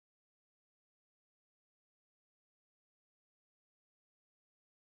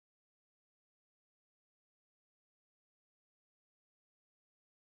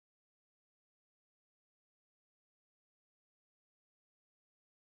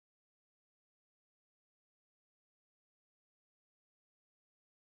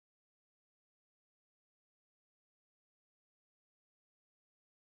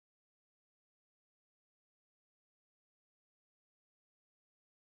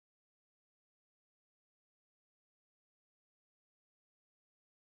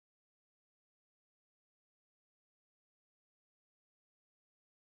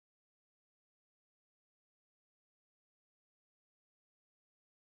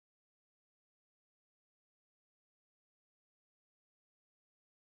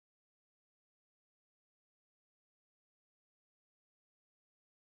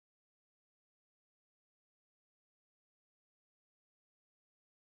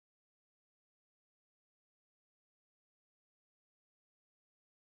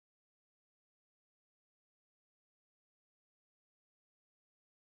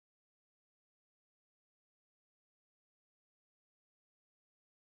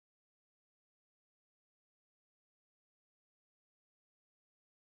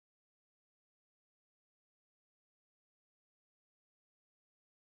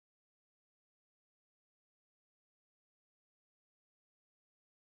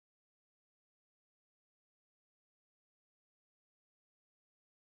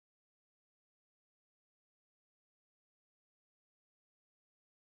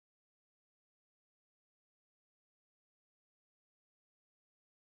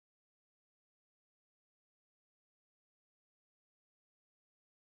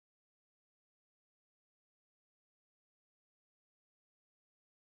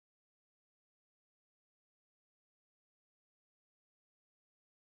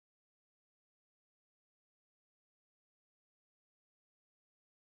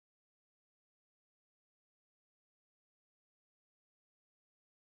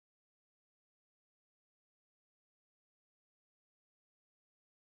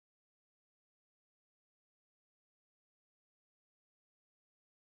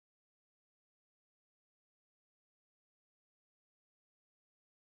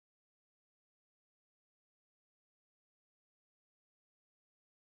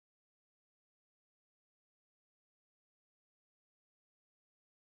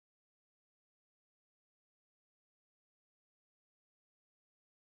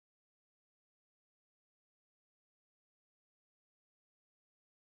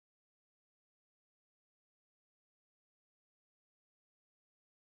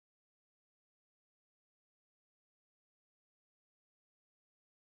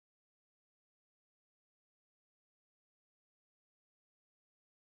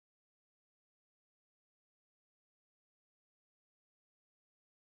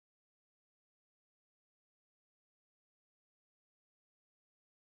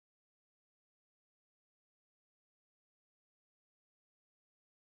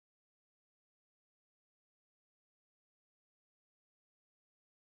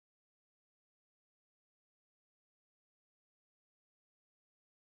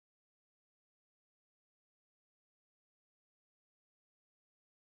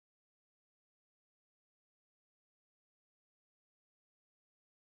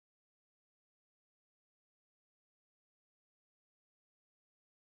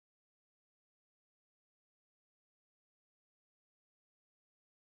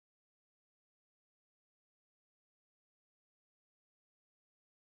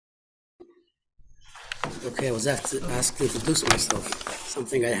Okay, I was asked to introduce myself,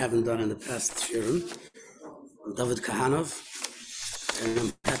 something I haven't done in the past shirim. I'm David Kahanov, and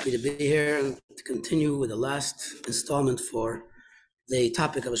I'm happy to be here and to continue with the last installment for the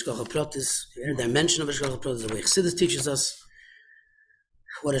topic of Hashgacha Protis, the dimension of Hashgacha Protis, the way Chassidus teaches us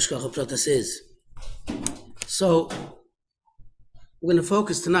what Hashgacha Protis is. So, we're going to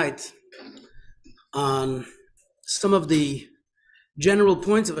focus tonight on some of the general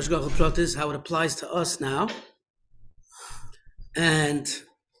points of Hashgacha Protis, how it applies to us now. And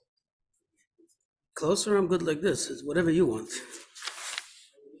closer, I'm good like this. It's whatever you want.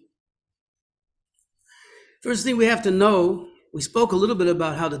 First thing we have to know, we spoke a little bit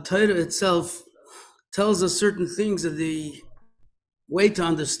about how the Torah itself tells us certain things, that the way to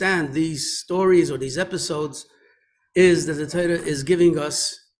understand these stories or these episodes is that the Torah is giving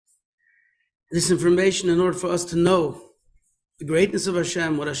us this information in order for us to know the greatness of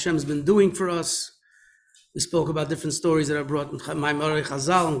Hashem, what Hashem's been doing for us. We spoke about different stories that are brought in Maimorei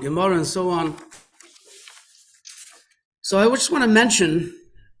Chazal and Gemara and so on. So I just want to mention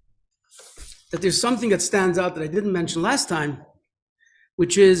that there's something that stands out that I didn't mention last time,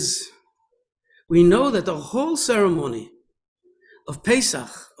 which is we know that the whole ceremony of Pesach,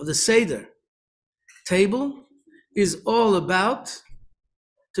 of the Seder table, is all about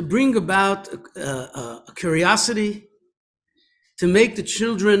to bring about a curiosity, to make the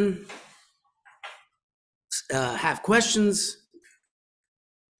children have questions,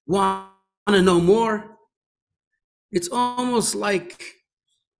 want to know more. It's almost like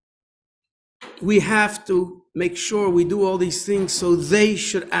we have to make sure we do all these things so they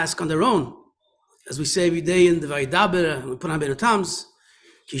should ask on their own. As we say every day in the Vaydaber, we put on Berutams,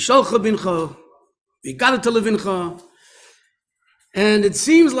 Ki sholcha bincha, v'gadata levincha. And it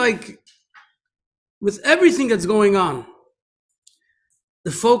seems like with everything that's going on,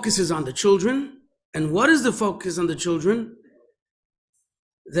 the focus is on the children. And what is the focus on the children?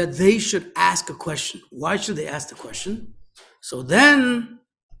 That they should ask a question. Why should they ask the question? So then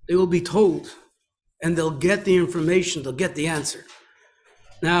they will be told, and they'll get the information, they'll get the answer.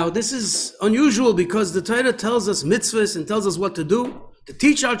 Now, this is unusual because the Torah tells us mitzvahs and tells us what to do, to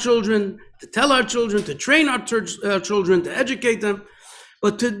teach our children, to tell our children, to train our children, to educate them,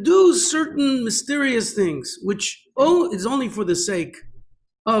 but to do certain mysterious things, which is only for the sake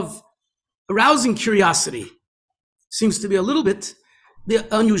of arousing curiosity, seems to be a little bit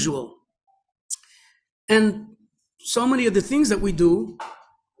unusual. And so many of the things that we do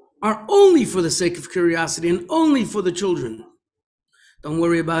are only for the sake of curiosity and only for the children. Don't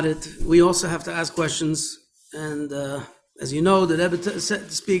worry about it. We also have to ask questions. And as you know, the Rabbi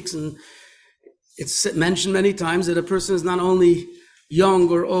speaks, and it's mentioned many times that a person is not only young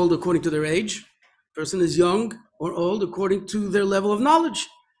or old according to their age, a person is young or old according to their level of knowledge.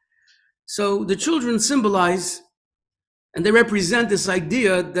 So the children symbolize, and they represent this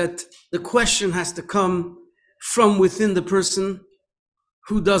idea that the question has to come from within the person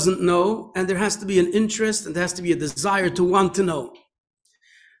who doesn't know, and there has to be an interest, and there has to be a desire to want to know.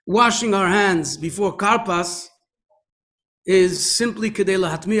 Washing our hands before karpas is simply kedei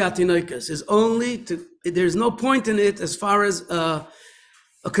lahatmiya tinoikos, is only to, there's no point in it as far as a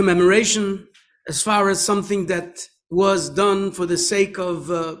commemoration, as far as something that was done for the sake of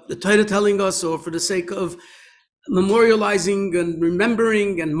the Torah telling us, or for the sake of memorializing and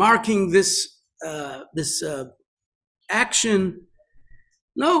remembering and marking this action.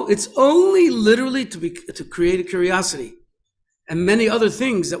 No, it's only literally to create a curiosity. And many other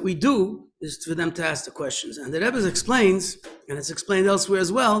things that we do is for them to ask the questions. And the Rebbe explains, and it's explained elsewhere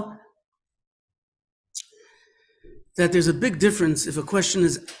as well, that there's a big difference if a question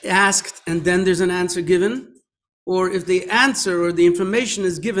is asked and then there's an answer given, or if the answer or the information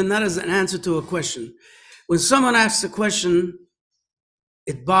is given not as an answer to a question. When someone asks a question,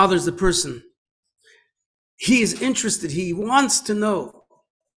 it bothers the person. He is interested. He wants to know.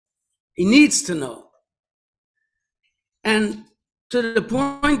 He needs to know. And to the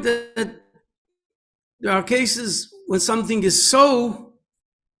point that there are cases when something is so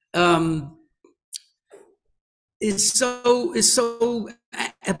a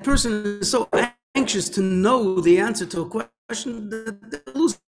person is so anxious to know the answer to a question that they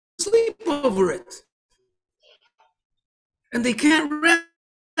lose sleep over it. And they can't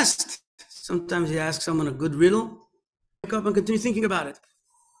rest. Sometimes you ask someone a good riddle, wake up and continue thinking about it.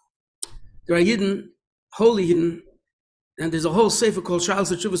 There are Yidden, holy Yidden, and there's a whole sefer called Sha'al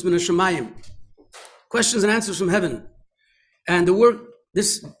Tshuvos Min HaShamayim, questions and answers from heaven. And the work,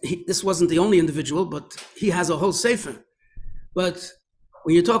 this wasn't the only individual, but he has a whole sefer. But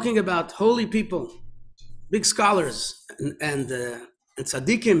when you're talking about holy people, big scholars, and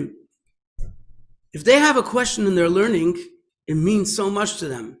tzaddikim, If they have a question in their learning, it means so much to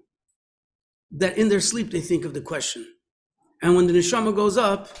them that in their sleep they think of the question. And when the neshama goes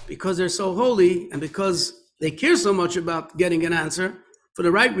up, because they're so holy and because they care so much about getting an answer for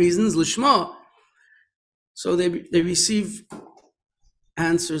the right reasons, lishma, so they receive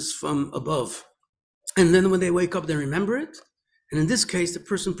answers from above. And then when they wake up, they remember it. And in this case, the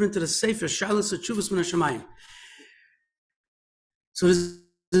person printed a sefer, Shalos Tshuvos Min HaShamayim. So there's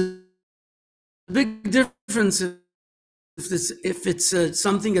a big difference if it's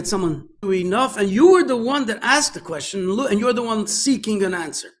something that someone knew enough, and you were the one that asked the question, and you're the one seeking an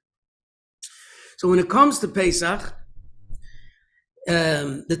answer. So when it comes to Pesach,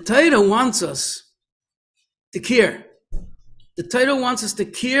 the Torah wants us to care. The Torah wants us to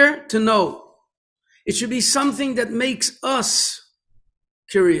care, to know. It should be something that makes us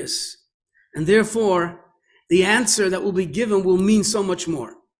curious. And therefore, the answer that will be given will mean so much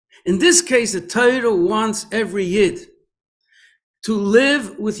more. In this case, the Torah wants every Yid to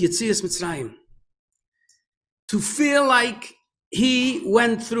live with Yetzias Mitzrayim, to feel like he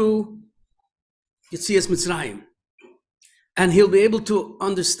went through Yetzias Mitzrayim, and he'll be able to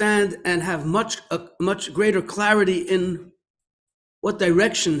understand and have much greater clarity in what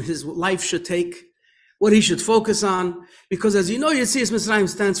direction his life should take, what he should focus on. Because as you know, Yetzias Mitzrayim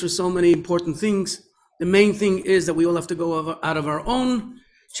stands for so many important things. The main thing is that we all have to go out of our own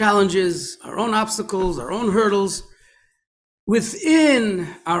challenges, our own obstacles, our own hurdles, within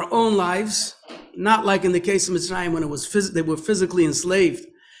our own lives, not like in the case of Mitzrayim when they were physically enslaved.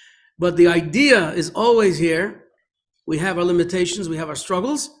 But the idea is always here. We have our limitations, we have our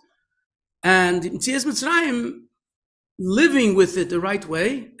struggles, and Yetzias Mitzrayim, living with it the right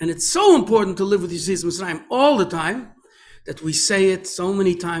way, and it's so important to live with Yetzias Mitzrayim all the time that we say it so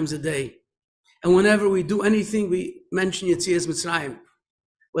many times a day. And whenever we do anything, we mention Yetzias Mitzrayim,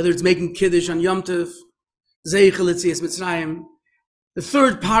 whether it's making Kiddush on Yom Tov, Zeichel Yetzias Mitzrayim. The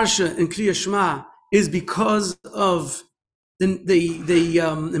third parsha in Kriya Shema is because of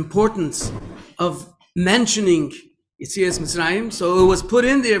the importance of mentioning Yetzias Mitzrayim. So it was put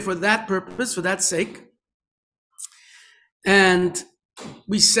in there for that purpose, for that sake. And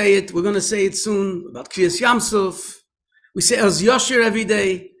we say it, we're going to say it soon about Kriyas Yamsuf. We say Az Yashir every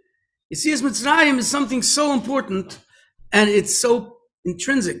day. Yetzias Mitzrayim is something so important, and it's so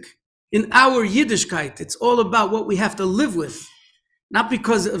intrinsic in our Yiddishkeit. It's all about what we have to live with, not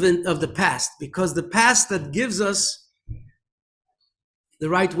because of the past, because the past that gives us the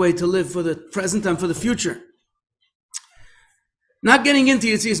right way to live for the present and for the future. Not getting into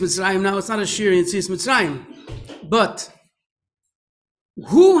Yetzias Mitzrayim now, it's not a shir in Yetzias Mitzrayim, but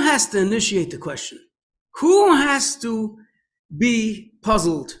who has to initiate the question? Who has to be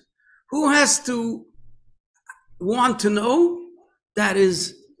puzzled? Who has to want to know? That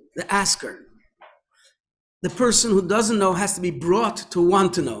is the asker. The person who doesn't know has to be brought to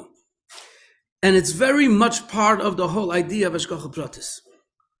want to know. And it's very much part of the whole idea of Hashgacha Protis.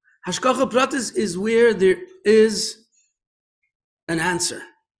 Hashgacha Protis is where there is an answer.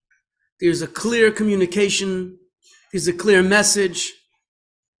 There's a clear communication. There's a clear message.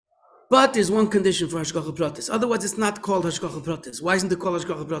 But there's one condition for Hashgacha Protis. Otherwise, it's not called Hashgacha Protis. Why isn't it called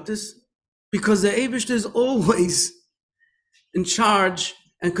Hashgacha Protis? Because the Eibishter is always in charge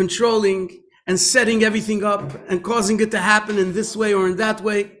and controlling and setting everything up and causing it to happen in this way or in that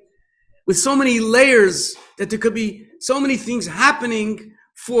way, with so many layers that there could be so many things happening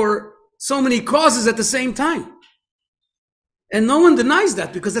for so many causes at the same time. And no one denies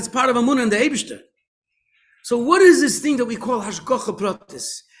that, because that's part of Amunah and the Eibishter. So what is this thing that we call Hashgacha Protis?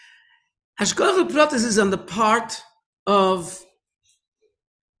 Hashgacha Protis is on the part of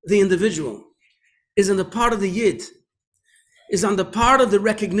the individual, is on the part of the Yid, is on the part of the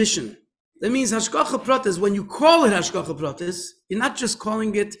recognition. That means Hashgacha Protis, when you call it Hashgacha Protis, you're not just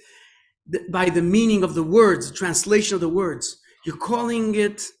calling it by the meaning of the words, the translation of the words. You're calling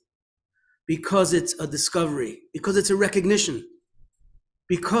it because it's a discovery, because it's a recognition,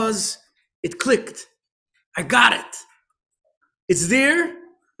 because it clicked. I got it. It's there,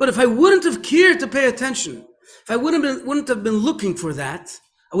 but if I wouldn't have cared to pay attention, if I wouldn't have been looking for that,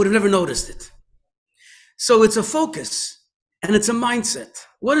 I would have never noticed it. So it's a focus, and it's a mindset.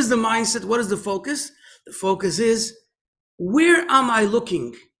 What is the mindset? What is the focus? The focus is, where am I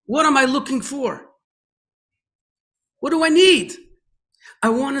looking? What am I looking for? What do I need? I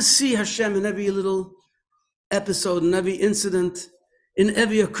want to see Hashem in every little episode, in every incident, in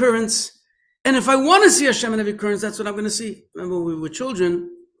every occurrence. And if I want to see Hashem in every occurrence, that's what I'm going to see. Remember when we were children,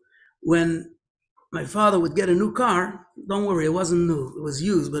 when my father would get a new car, don't worry, it wasn't new. It was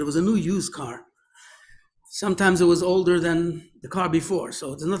used, but it was a new used car. Sometimes it was older than the car before,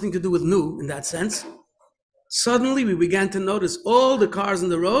 so it's nothing to do with new in that sense. Suddenly, we began to notice all the cars on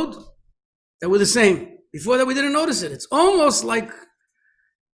the road that were the same. Before that, we didn't notice it. It's almost like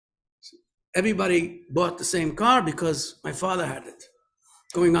everybody bought the same car because my father had it.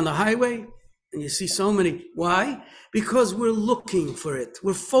 Going on the highway, and you see so many. Why? Because we're looking for it.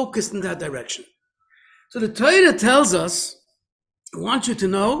 We're focused in that direction. So the Torah tells us, I want you to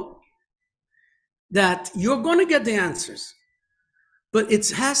know that you're going to get the answers, but it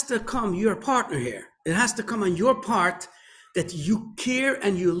has to come, you're a partner here. It has to come on your part that you care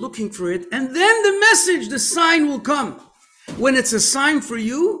and you're looking for it. And then the message, the sign will come. When it's a sign for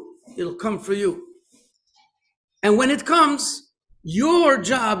you, it'll come for you. And when it comes, your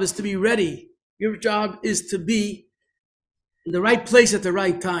job is to be ready. Your job is to be in the right place at the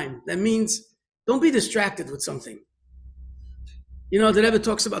right time. That means don't be distracted with something. You know, the Rebbe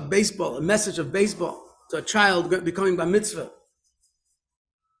talks about baseball, a message of baseball to a child becoming bar mitzvah.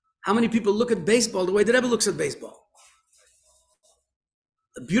 How many people look at baseball the way the Rebbe looks at baseball?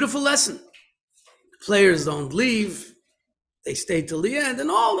 A beautiful lesson. The players don't leave. They stay till the end.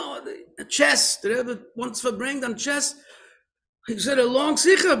 And all the chess, the Rebbe once bring on chess. He said a long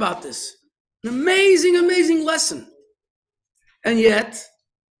sikha about this. An amazing, amazing lesson. And yet,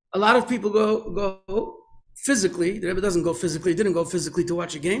 a lot of people go physically. The Rebbe doesn't go physically, didn't go physically to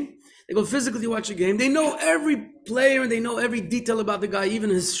watch a game. They go physically to watch a game. They know every player and they know every detail about the guy,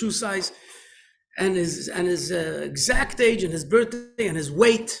 even his shoe size and his exact age and his birthday and his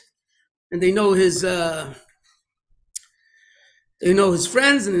weight. And they know his friends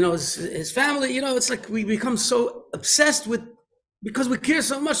and they know his family. You know, it's like we become so obsessed with, because we care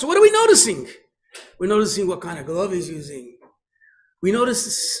so much. So what are we noticing? We're noticing what kind of glove he's using. We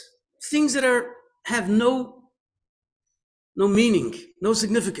notice things that have no meaning, no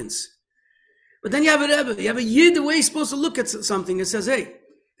significance. But then you have a Rebbe, you have a Yid, the way he's supposed to look at something. It says, hey,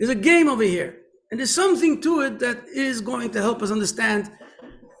 there's a game over here. And there's something to it that is going to help us understand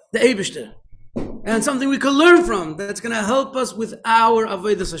the Eibishter. And something we can learn from that's going to help us with our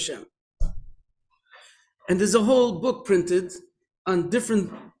Avodas Hashem. And there's a whole book printed on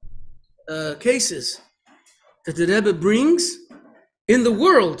different cases that the Rebbe brings in the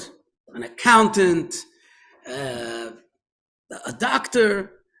world. An accountant, a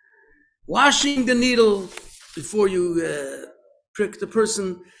doctor, washing the needle before you prick the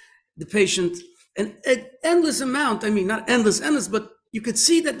person, the patient, an endless amount. I mean, not endless, but you could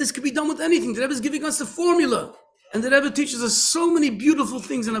see that this could be done with anything. The Rebbe is giving us the formula. And the Rebbe teaches us so many beautiful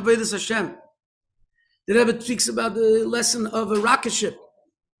things in Avodas Hashem. The Rebbe speaks about the lesson of a rocket ship.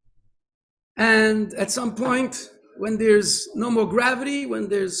 And at some point, when there's no more gravity, when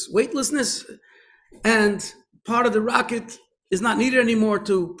there's weightlessness, and part of the rocket is not needed anymore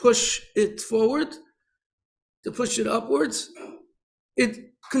to push it forward, to push it upwards,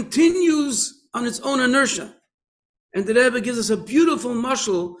 it continues on its own inertia. And the Rebbe gives us a beautiful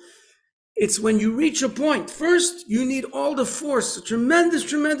mashal. It's when you reach a point. First, you need all the force, a tremendous,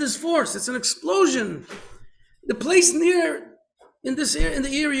 tremendous force. It's an explosion. The place near, in the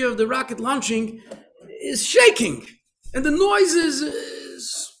area of the rocket launching, is shaking. And the noise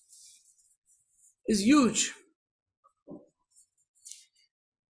is huge.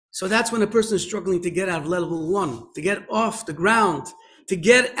 So that's when a person is struggling to get out of level 1, to get off the ground, to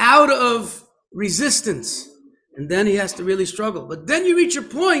get out of resistance. And then he has to really struggle. But then you reach a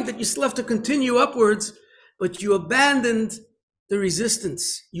point that you still have to continue upwards, but you abandoned the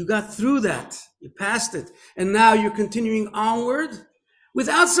resistance. You got through that. You passed it. And now you're continuing onward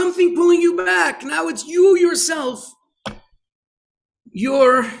without something pulling you back. Now it's you yourself.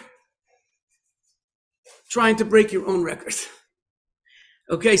 You're trying to break your own record.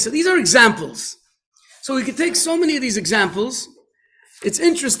 Okay, so these are examples. So we could take so many of these examples. It's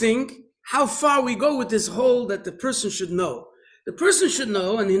interesting how far we go with this whole that the person should know. The person should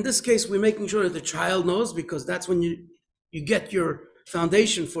know, and in this case, we're making sure that the child knows, because that's when you get your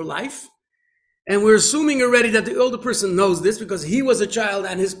foundation for life. And we're assuming already that the older person knows this because he was a child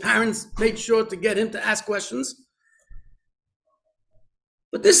and his parents made sure to get him to ask questions.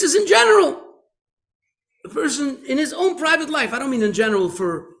 But this is in general. The person in his own private life, I don't mean in general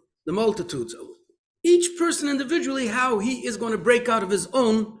for the multitudes. Each person individually, how he is going to break out of his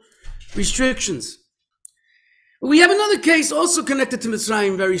own restrictions. We have another case also connected to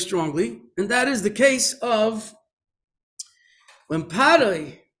Mitzrayim very strongly, and that is the case of when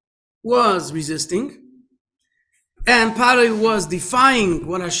Parai was resisting, and Parai was defying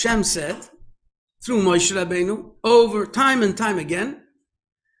what Hashem said through Moshe Rabbeinu over time and time again.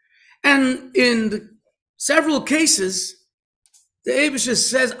 And in several cases, the Eibusha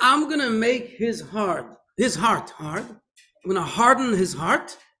says, I'm going to make his heart his heart hard. I'm going to harden his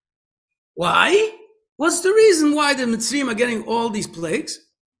heart. Why? What's the reason why the Mitzrayim are getting all these plagues?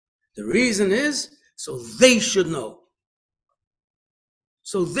 The reason is so they should know.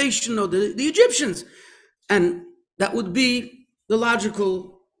 So they should know, the Egyptians. And that would be the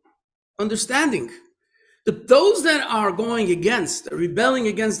logical understanding. Those that are going against, rebelling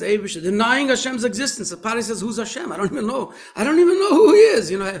against the Eibusha, denying Hashem's existence. The Protis says, who's Hashem? I don't even know. I don't even know who he is.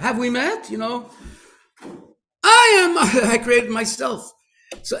 Have we met? I created myself.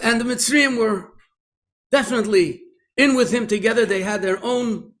 So, and the Mitzrayim were definitely in with him together. They had their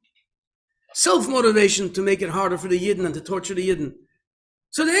own self-motivation to make it harder for the Yidden and to torture the Yidden.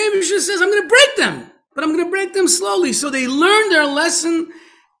 So the Eibusha says, I'm going to break them, but I'm going to break them slowly. So they learned their lesson.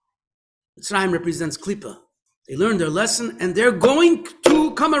 Mitzrayim represents Klippa. They learned their lesson, and they're going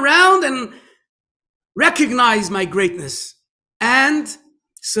to come around and recognize my greatness and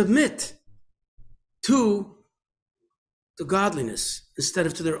submit to godliness instead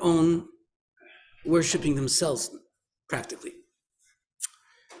of to their own worshiping themselves, practically.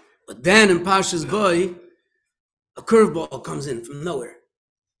 But then in Parshas Boy, a curveball comes in from nowhere.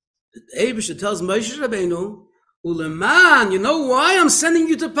 The Eibusha tells Moshe Rabbeinu, Uleman, you know why I'm sending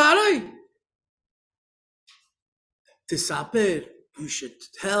you to Parai? Tisaper, you should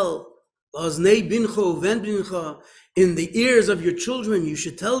tell, in the ears of your children, you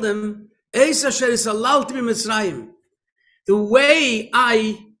should tell them, the way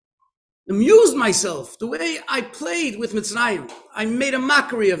I amused myself, the way I played with Mitzrayim, I made a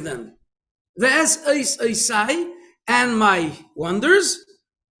mockery of them. And my wonders,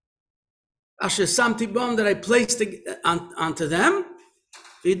 that I placed onto them,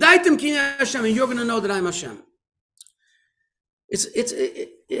 and you're going to know that I'm Hashem.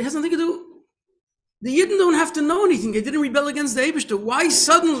 It has nothing to do. The Yidden don't have to know anything. They didn't rebel against the Eibishter. Why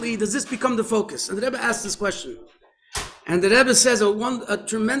suddenly does this become the focus? And the Rebbe asked this question. And the Rebbe says a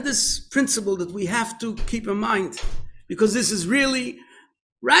tremendous principle that we have to keep in mind, because this is really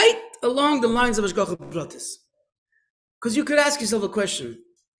right along the lines of Hashgacha Protis. Because you could ask yourself a question.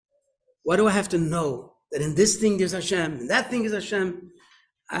 Why do I have to know that in this thing there's Hashem, and that thing is Hashem?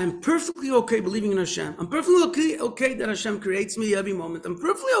 I'm perfectly okay believing in Hashem. I'm perfectly okay that Hashem creates me every moment. I'm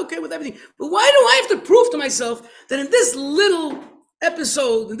perfectly okay with everything. But why do I have to prove to myself that in this little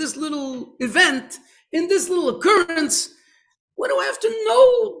episode, in this little event, in this little occurrence, what do I have to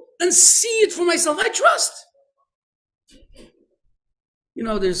know and see it for myself? I trust.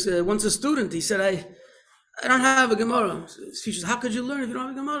 There's once a student, he said, I don't have a Gemara. His teacher says, how could you learn if you don't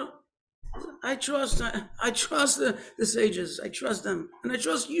have a Gemara? I trust the sages. I trust them. And I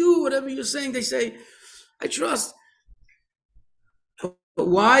trust you, whatever you're saying, they say, I trust. But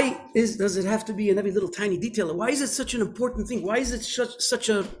why does it have to be in every little tiny detail? Why is it such an important thing? Why is it such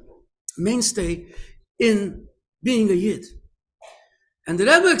a mainstay in being a Yid? And the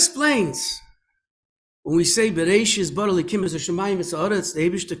Rebbe explains, when we say Bereishis bara Elokim es hashamayim v'ha'aretz, the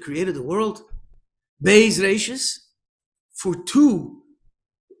Eibishter created the world, Beis Reishis, for two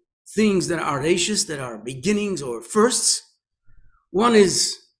things that are Reishis, that are beginnings or firsts. One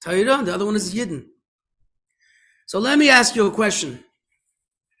is Torah, and the other one is Yidden. So let me ask you a question.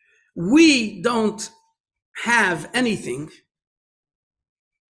 We don't have anything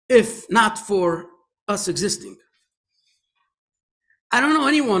if not for us existing. I don't know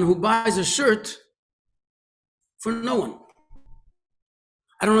anyone who buys a shirt for no one.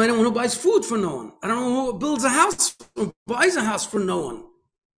 I don't know anyone who buys food for no one. I don't know who builds a house or buys a house for no one.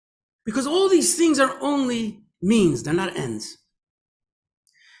 Because all these things are only means, they're not ends.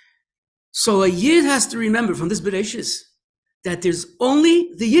 So a Yid has to remember from this Bereshis that there's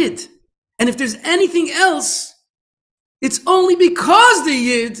only the Yid. And if there's anything else, it's only because the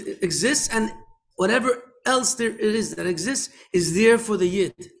Yid exists, and whatever else there it is that exists is there for the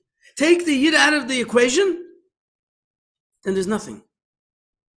Yid. Take the Yid out of the equation, then there's nothing.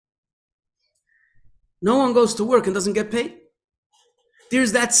 No one goes to work and doesn't get paid.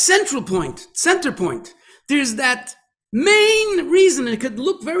 There's that center point. There's that main reason. It could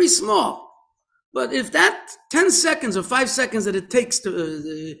look very small. But if that 10 seconds or 5 seconds that it takes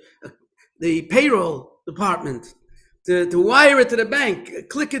to the payroll department to wire it to the bank,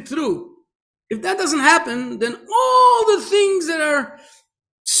 click it through, if that doesn't happen, then all the things that are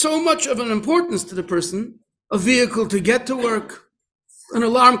so much of an importance to the person, a vehicle to get to work, an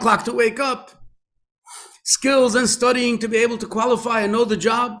alarm clock to wake up, skills and studying to be able to qualify and know the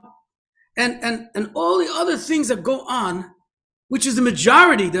job, and all the other things that go on, which is the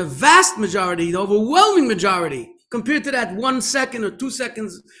majority, the vast majority, the overwhelming majority, compared to that 1 second or 2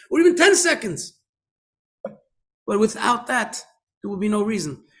 seconds, or even 10 seconds. But without that, there will be no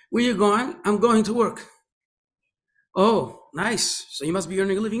reason. Where are you going? I'm going to work. Oh, nice. So you must be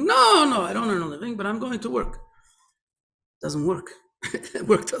earning a living. No, I don't earn a living, but I'm going to work. Doesn't work.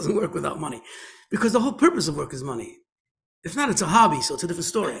 Work doesn't work without money, because the whole purpose of work is money. If not, it's a hobby, so it's a different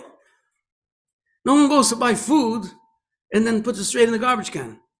story. No one goes to buy food and then puts it straight in the garbage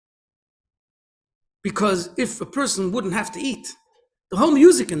can. Because if a person wouldn't have to eat, the whole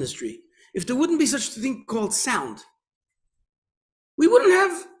music industry, if there wouldn't be such a thing called sound, we wouldn't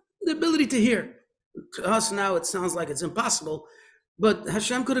have the ability to hear. To us now, it sounds like it's impossible, but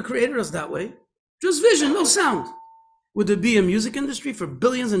Hashem could have created us that way. Just vision, no sound. Would there be a music industry for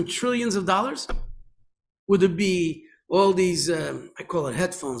billions and trillions of dollars? Would there be all these, I call it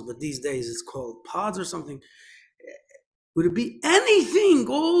headphones, but these days it's called pods or something? Would it be anything,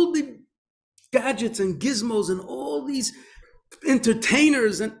 all the gadgets and gizmos and all these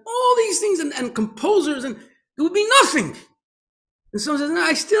entertainers and all these things and composers, and there would be nothing. And someone says, no,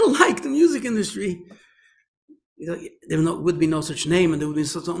 I still like the music industry. There would be no such name and there would be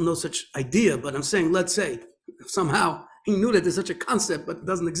no such idea, but I'm saying, let's say, somehow he knew that there's such a concept, but it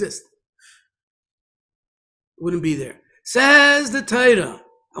doesn't exist. It wouldn't be there. Says the Torah,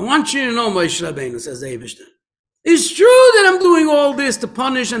 I want you to know, Moshe Rabbeinu, says the Eibishter, it's true that I'm doing all this to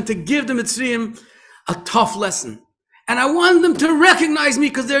punish and to give the Mitzrayim a tough lesson. And I want them to recognize me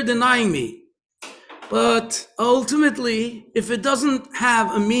because they're denying me. But ultimately, if it doesn't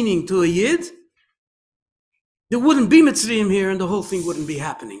have a meaning to a Yid, there wouldn't be Mitzrayim here and the whole thing wouldn't be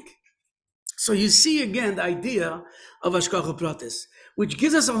happening. So you see again the idea of Hashgacha Protis, which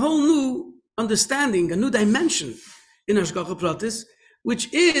gives us a whole new understanding, a new dimension in Hashgacha Protis,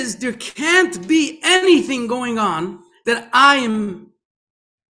 which is there can't be anything going on that I am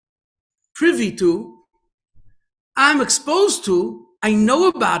privy to, I'm exposed to, I know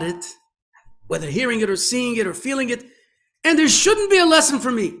about it, whether hearing it or seeing it or feeling it, and there shouldn't be a lesson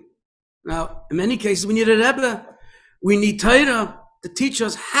for me. Now, in many cases, we need a Rebbe, we need Torah to teach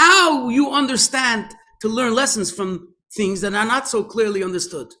us how you understand, to learn lessons from things that are not so clearly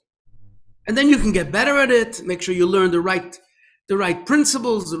understood. And then you can get better at it, make sure you learn the right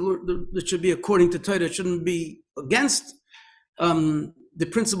principles that should be according to Torah. It shouldn't be against the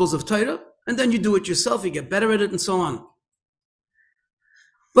principles of Torah. And then you do it yourself, you get better at it, and so on.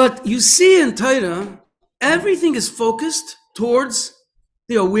 But you see in Torah, everything is focused towards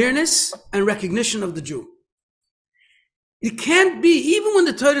the awareness and recognition of the Jew. It can't be, even when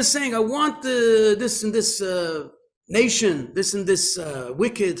the Torah is saying, I want this and this nation, this and this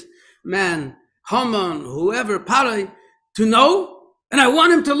wicked man, Haman, whoever, Parai, to know, and I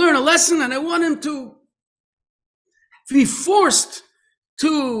want him to learn a lesson, and I want him to be forced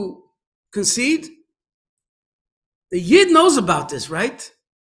to concede. The Yid knows about this, right?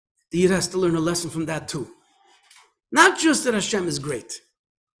 The Yid has to learn a lesson from that too. Not just that Hashem is great.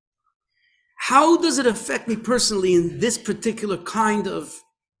 How does it affect me personally in this particular kind of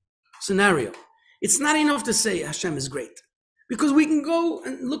scenario? It's not enough to say Hashem is great. Because we can go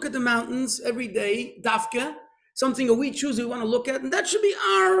and look at the mountains every day, dafka, something that we choose we want to look at, and that should be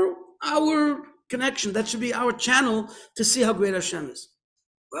our connection. That should be our channel to see how great Hashem is.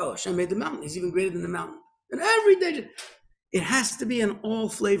 Well, Hashem made the mountain. He's even greater than the mountain. And every day, it has to be in all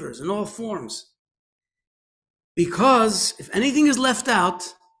flavors, in all forms. Because if anything is left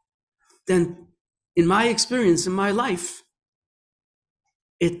out, then in my experience, in my life,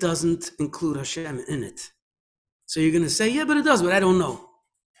 it doesn't include Hashem in it. So you're going to say, yeah, but it does, but I don't know.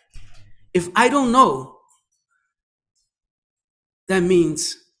 If I don't know, that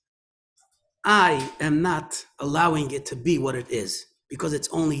means I am not allowing it to be what it is, because it's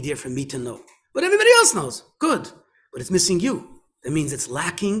only there for me to know. But everybody else knows. Good. But it's missing you. That means it's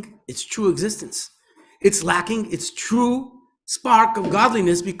lacking its true existence. It's lacking its true spark of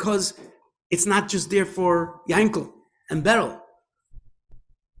godliness, because it's not just there for Yankel and Beryl.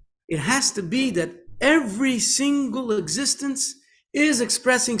 It has to be that every single existence is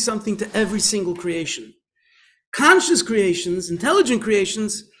expressing something to every single creation. Conscious creations, intelligent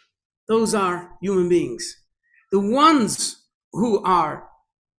creations, those are human beings. The ones who are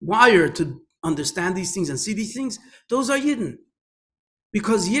wired to understand these things and see these things, those are Yidden.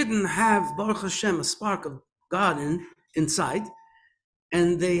 Because Yidden have, Baruch Hashem, a spark of God inside,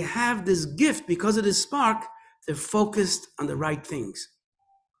 and they have this gift. Because of this spark, they're focused on the right things.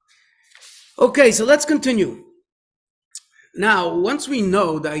 Okay, so let's continue. Now, once we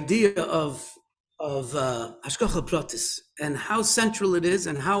know the idea of Hashgacha Protis and how central it is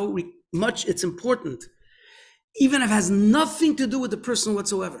and how much it's important, even if it has nothing to do with the person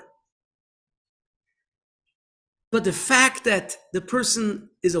whatsoever. But the fact that the person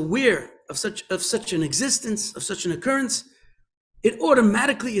is aware of such an existence, of such an occurrence, it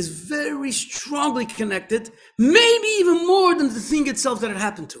automatically is very strongly connected, maybe even more than the thing itself that it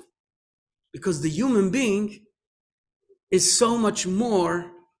happened to. Because the human being is so much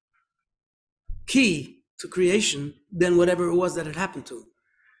more key to creation than whatever it was that it happened to.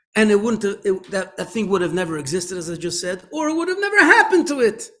 And it wouldn't have, that thing would have never existed, as I just said, or it would have never happened to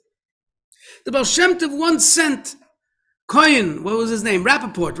it. The Baal Shem Tov once sent Kohen, what was his name?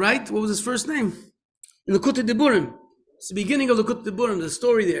 Rappaport, right? What was his first name? In the Likutei Diburim. It's the beginning of the Likutei Diburim, the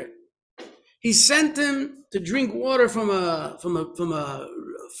story there. He sent him to drink water from a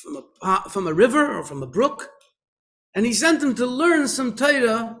river or from a brook, and he sent him to learn some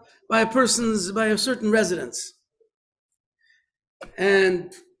Torah by a certain residence.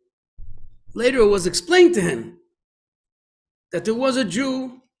 And later it was explained to him that there was a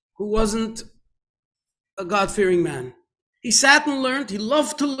Jew who wasn't a God-fearing man. He sat and learned. He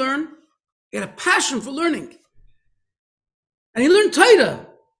loved to learn. He had a passion for learning. And he learned Torah.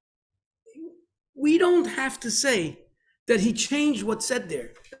 We don't have to say that he changed what's said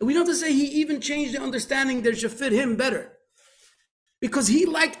there. We don't have to say he even changed the understanding that should fit him better. Because he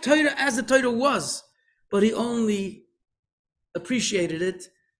liked Torah as the Torah was, but he only appreciated it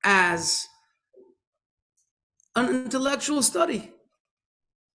as an intellectual study,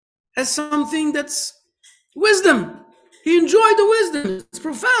 as something that's wisdom. He enjoyed the wisdom. It's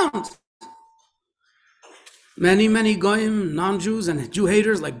profound. Many goyim, non-Jews, and Jew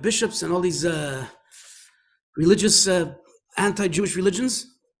haters like bishops and all these religious, anti-Jewish religions,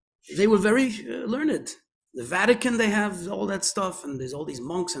 they were very learned. The Vatican, they have all that stuff, and there's all these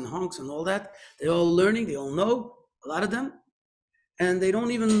monks and honks and all that. They're all learning, they all know, a lot of them, and they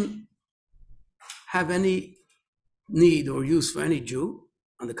don't even have any need or use for any Jew,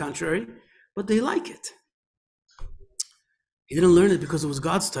 on the contrary, but they like it. He didn't learn it because it was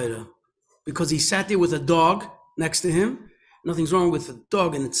God's Torah, because he sat there with a dog next to him. Nothing's wrong with a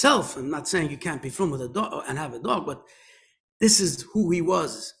dog in itself. I'm not saying you can't be from with a dog and have a dog, but this is who he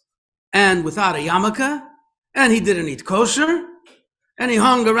was. And without a yarmulke, and he didn't eat kosher, and he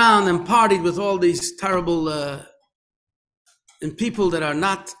hung around and partied with all these terrible and people that are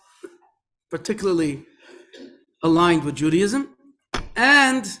not particularly aligned with Judaism.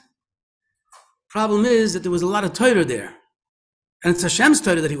 And problem is that there was a lot of Torah there. And it's Hashem's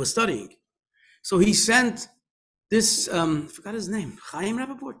Torah that he was studying. So he sent this, I forgot his name, Chaim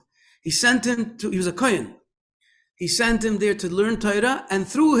Rappaport. He was a Kohen. He sent him there to learn Torah, and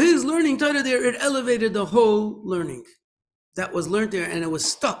through his learning Torah there, it elevated the whole learning that was learned there, and it was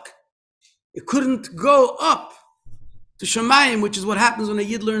stuck. It couldn't go up to Shemayim, which is what happens when a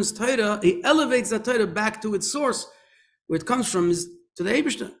Yid learns Torah. He elevates that Torah back to its source, where it comes from, is to the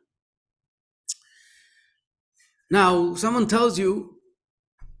Eibishter. Now, someone tells you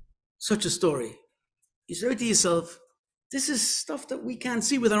such a story. You say to yourself, this is stuff that we can't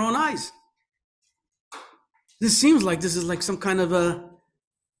see with our own eyes. This seems like this is like some kind of a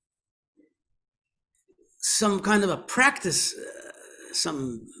practice,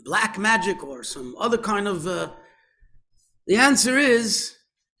 some black magic or some other kind of, the answer is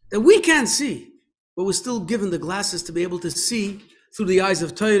that we can't see, but we're still given the glasses to be able to see through the eyes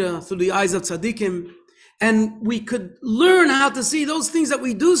of Torah, through the eyes of tzaddikim, and we could learn how to see those things that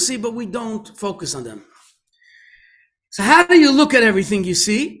we do see, but we don't focus on them. So how do you look at everything you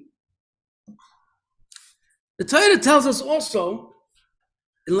see? The Torah tells us also,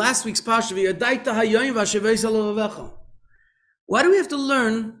 in last week's Parsha, why do we have to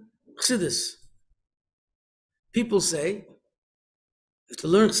learn Chassidus? People say, you have to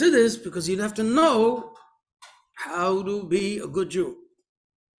learn Chassidus because you'd have to know how to be a good Jew.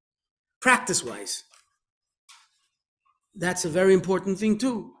 Practice-wise. That's a very important thing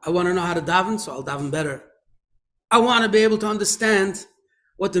too. I want to know how to daven, so I'll daven better. I want to be able to understand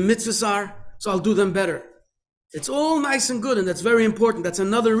what the mitzvahs are, so I'll do them better. It's all nice and good, and that's very important. That's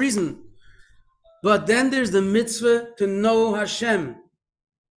another reason. But then there's the mitzvah to know Hashem.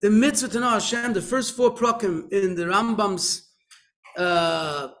 The mitzvah to know Hashem, the first 4 prakim in the Rambam's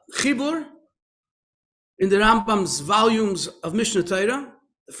Chibur, in the Rambam's volumes of Mishnah Torah,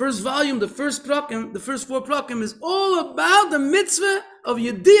 the first volume, the first 4 prakim is all about the mitzvah of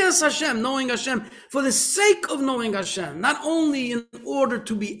Yedias Hashem, knowing Hashem, for the sake of knowing Hashem, not only in order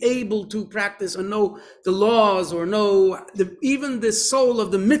to be able to practice or know the laws or know even the soul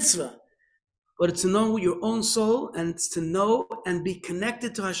of the mitzvah, but it's to know your own soul, and it's to know and be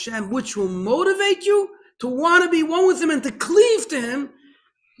connected to Hashem, which will motivate you to want to be one with Him and to cleave to Him,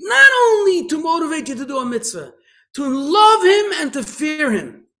 not only to motivate you to do a mitzvah, to love Him and to fear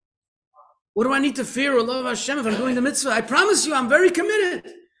Him. What do I need to fear or love Hashem if I'm doing the mitzvah? I promise you, I'm very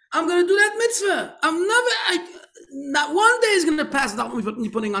committed. I'm going to do that mitzvah. not one day is going to pass without me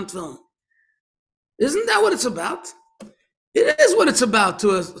putting on film. Isn't that what it's about? It is what it's about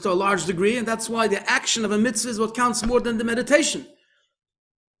to a large degree, and that's why the action of a mitzvah is what counts more than the meditation.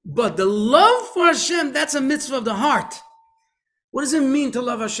 But the love for Hashem, that's a mitzvah of the heart. What does it mean to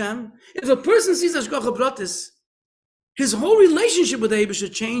love Hashem? If a person sees Hashgacha Protis, his whole relationship with the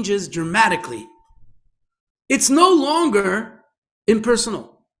Eibusha changes dramatically. It's no longer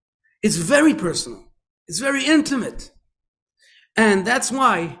impersonal. It's very personal. It's very intimate. And that's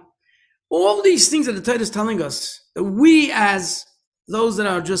why all these things that the Torah is telling us, that we as those that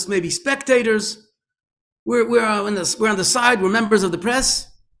are just maybe spectators, we're on the side, we're members of the press,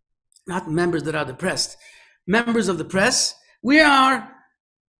 not members that are depressed, members of the press, we are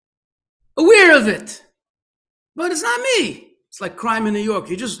aware of it. But it's not me. It's like crime in New York.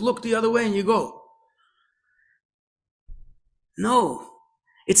 You just look the other way and you go. No.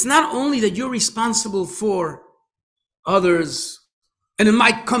 It's not only that you're responsible for others, and it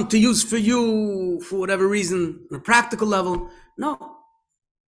might come to use for you for whatever reason, on a practical level. No.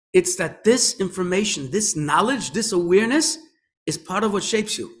 It's that this information, this knowledge, this awareness is part of what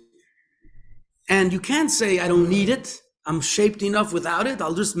shapes you. And you can't say, I don't need it. I'm shaped enough without it.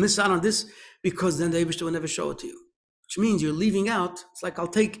 I'll just miss out on this, because then the Eibusha will never show it to you. Which means you're leaving out. It's like I'll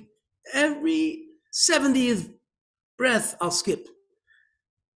take every 70th breath, I'll skip.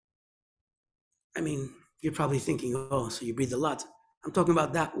 I mean, you're probably thinking, oh, so you breathe a lot. I'm talking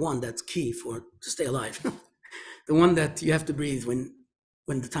about that one that's key to stay alive. The one that you have to breathe when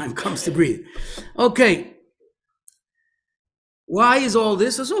the time comes to breathe. Okay. Why is all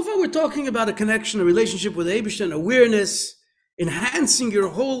this? So far we're talking about a connection, a relationship with Eibusha, and awareness, enhancing your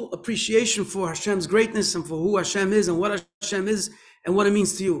whole appreciation for Hashem's greatness and for who Hashem is and what Hashem is and what it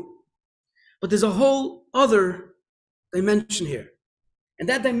means to you. But there's a whole other dimension here. And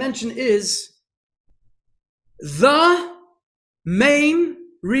that dimension is the main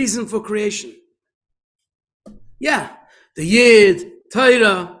reason for creation. Yeah, the Yid,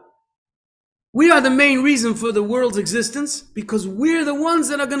 Torah, we are the main reason for the world's existence, because we're the ones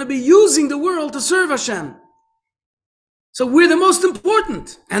that are going to be using the world to serve Hashem. So we're the most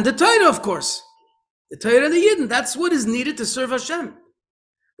important. And the Torah, of course. The Torah and the Yidden, that's what is needed to serve Hashem.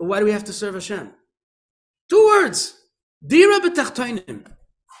 But why do we have to serve Hashem? 2 words. Dira b'tachtonim.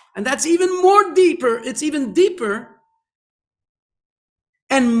 And that's even more deeper. It's even deeper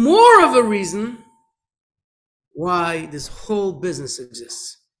and more of a reason why this whole business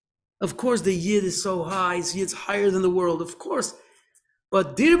exists. Of course, the Yid is so high. Yid's higher than the world, of course.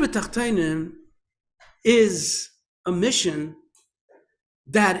 But Dir b'tachtonim is a mission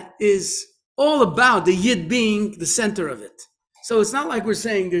that is all about the Yid being the center of it. So it's not like we're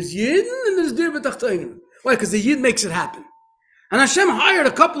saying there's Yid and there's Dir b'tachtonim. Why? Because the Yid makes it happen. And Hashem hired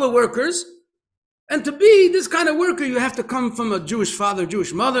a couple of workers, and to be this kind of worker, you have to come from a Jewish father,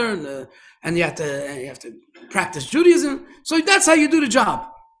 Jewish mother, and you have to practice Judaism. So that's how you do the job.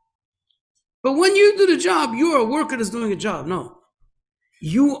 But when you do the job, you're a worker that's doing a job. No.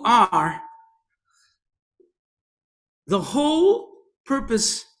 You are the whole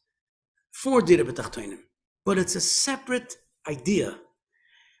purpose for Dira B'Tachtonim. But it's a separate idea.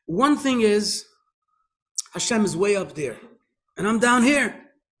 One thing is, Hashem is way up there, and I'm down here.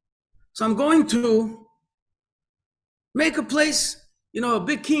 So I'm going to make a place. You know, a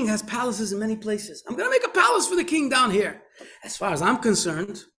big king has palaces in many places. I'm going to make a palace for the king down here. As far as I'm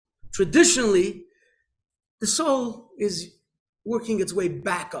concerned, traditionally, the soul is working its way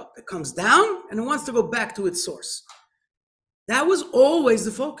back up. It comes down and it wants to go back to its source. That was always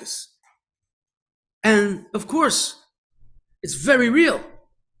the focus. And of course, it's very real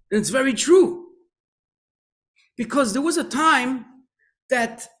and it's very true. Because there was a time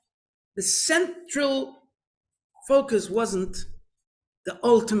that the central focus wasn't the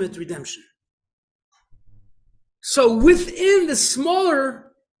ultimate redemption. So within the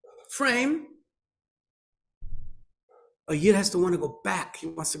smaller frame, a Yid has to want to go back. He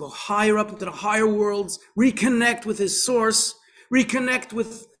wants to go higher up into the higher worlds, reconnect with his source, reconnect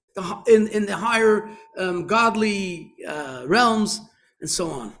with in the higher godly realms, and so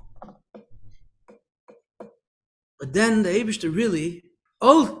on. But then the Eibishter really,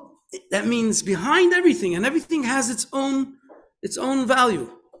 that means behind everything, and everything has its own value.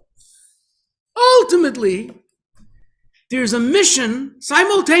 Ultimately, there's a mission,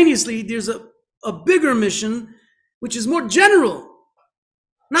 simultaneously, there's a bigger mission, which is more general.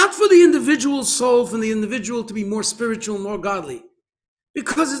 Not for the individual soul, for the individual to be more spiritual, more godly.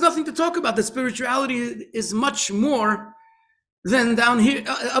 Because there's nothing to talk about. The spirituality is much more than down here,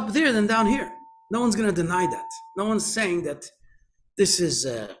 up there than down here. No one's going to deny that. No one's saying that this is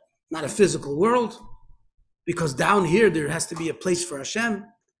not a physical world. because down here there has to be a place for Hashem.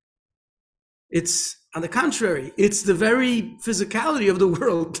 It's, on the contrary, it's the very physicality of the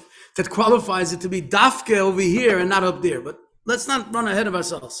world that qualifies it to be dafke over here and not up there. But let's not run ahead of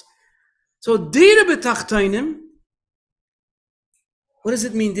ourselves. So, dira b'tachtainim, what does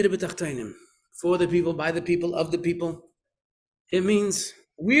it mean, dira b'tachtainim? For the people, by the people, of the people. It means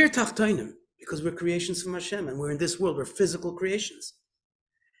we're tachtainim because we're creations from Hashem and we're in this world, we're physical creations.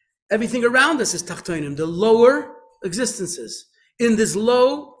 Everything around us is tachtainim, the lower existences in this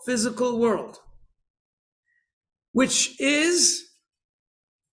low physical world, which is,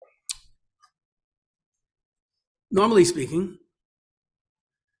 normally speaking,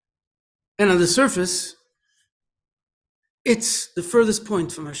 and on the surface, it's the furthest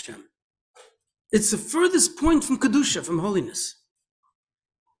point from Hashem. It's the furthest point from Kedusha, from holiness.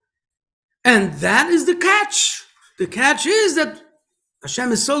 And that is the catch. The catch is that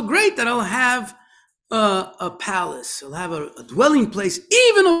Hashem is so great that I'll have a palace. I'll have a dwelling place,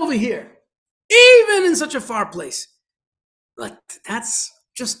 even over here, even in such a far place. Like, that's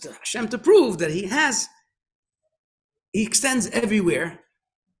just Hashem to prove that He extends everywhere.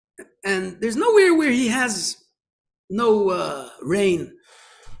 And there's nowhere where He has no reign.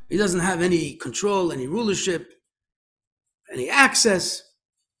 He doesn't have any control, any rulership, any access.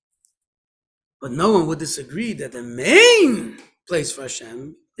 But no one would disagree that the main place for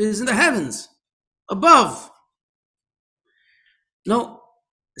Hashem is in the heavens, above. No,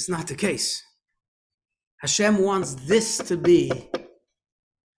 it's not the case. Hashem wants this to be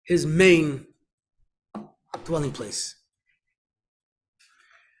His main dwelling place.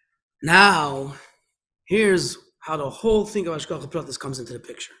 Now, here's how the whole thing of Hashgacha Protis comes into the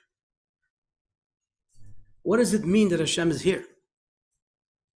picture. What does it mean that Hashem is here?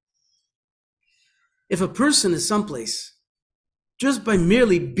 If a person is someplace, just by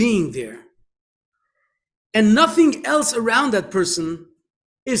merely being there, and nothing else around that person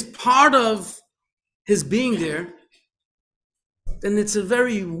is part of his being there, then it's a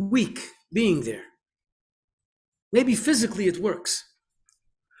very weak being there. Maybe physically it works.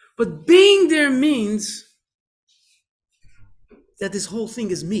 But being there means that this whole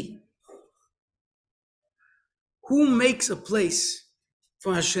thing is me. Who makes a place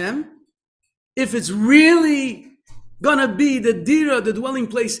for Hashem if it's really gonna be the dira, the dwelling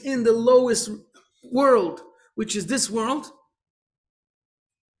place in the lowest world, which is this world?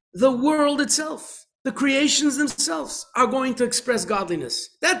 The world itself, the creations themselves are going to express godliness.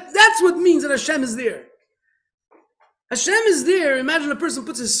 That's what means that Hashem is there. Hashem is there. Imagine a person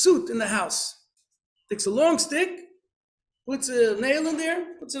puts his suit in the house, takes a long stick, puts a nail in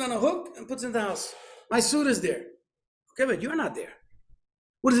there, puts it on a hook, and puts it in the house. My suit is there. Okay, but you're not there.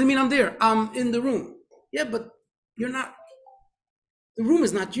 What does it mean I'm there? I'm in the room. Yeah, but you're not. The room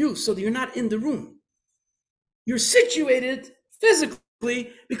is not you, so you're not in the room. You're situated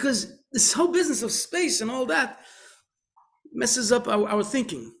physically because this whole business of space and all that messes up our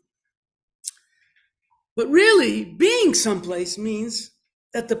thinking. But really, being someplace means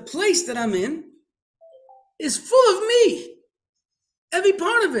that the place that I'm in is full of me. Every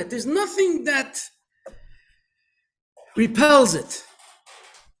part of it. There's nothing that repels it.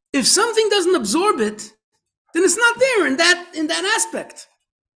 If something doesn't absorb it, then it's not there in that aspect.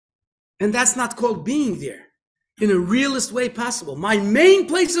 And that's not called being there in a realist way possible. My main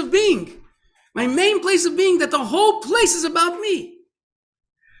place of being, that the whole place is about me.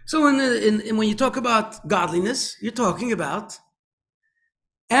 So when you talk about godliness, you're talking about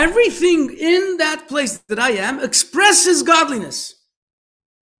everything in that place that I am expresses godliness.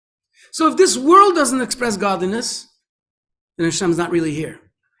 So if this world doesn't express godliness, then Hashem's not really here.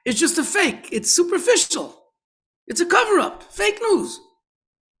 It's just a fake. It's superficial. It's a cover-up. Fake news.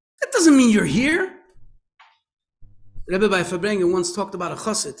 That doesn't mean you're here. Rabbi Fabrengen once talked about a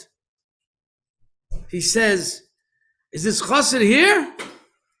chassid. He says, is this chassid here?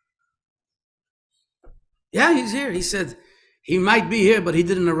 Yeah, he's here. He said, he might be here, but he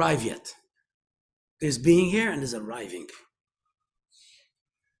didn't arrive yet. There's being here and there's arriving.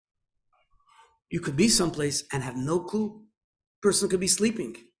 You could be someplace and have no clue. Person could be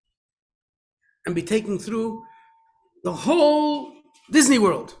sleeping and be taken through the whole Disney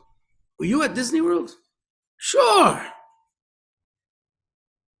World. Were you at Disney World? Sure.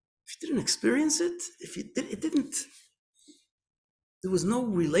 If you didn't experience it, there was no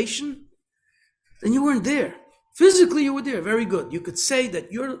relation, then you weren't there. Physically, you were there. Very good. You could say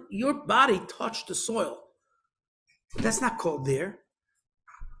that your body touched the soil. But that's not called there.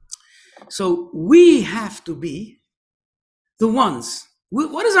 So we have to be the ones.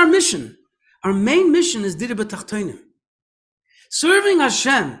 What is our mission? Our main mission is Dira B'Tachtainim. Serving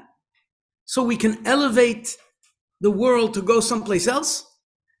Hashem so we can elevate the world to go someplace else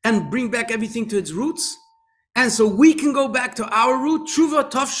and bring back everything to its roots. And so we can go back to our root.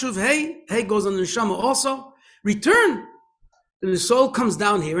 Tshuva, Tov, Shuv, Hey. Hey goes on the neshama also. Return. And the soul comes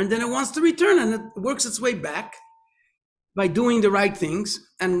down here and then it wants to return and it works its way back by doing the right things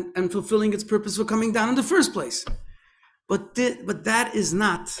and fulfilling its purpose for coming down in the first place. But that is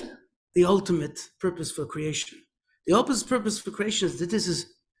not the ultimate purpose for creation. The ultimate purpose for creation is that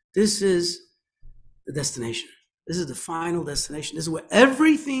this is the destination. This is the final destination. This is where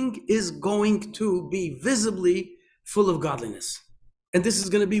everything is going to be visibly full of godliness. And this is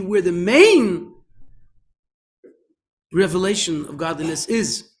going to be where the main revelation of godliness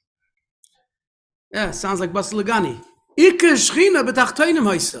is. Yeah, sounds like Basel Lagani. That's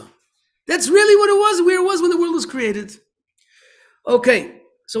really what it was, where it was when the world was created. Okay,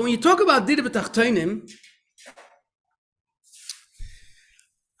 so when you talk about Dira B'Tachtonim,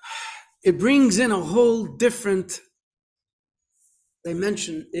 it brings in a whole different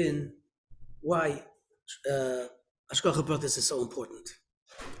dimension in why Hashgacha Protis is so important.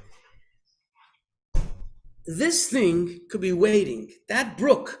 This thing could be waiting. That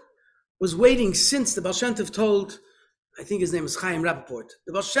brook was waiting since the Baal Shem Tov told, I think his name is Chaim Rappaport.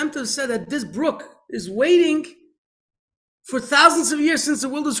 The Baal Shem Tov said that this brook is waiting for thousands of years since the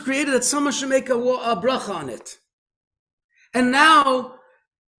world was created, that someone should make a bracha on it. And now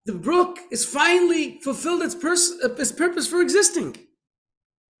the brook is finally fulfilled its purpose for existing.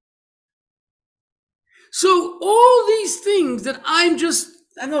 So all these things that I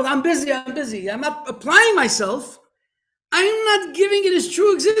know I'm busy, I'm not applying myself, I'm not giving it its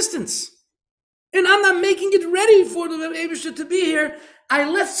true existence. And I'm not making it ready for the Eibusher to be here. I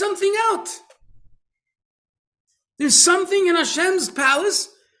left something out. There's something in Hashem's palace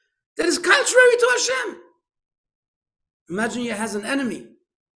that is contrary to Hashem. Imagine you has an enemy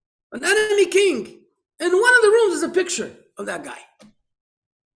king. And one of the rooms is a picture of that guy.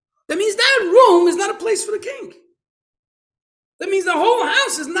 That means that room is not a place for the king. That means the whole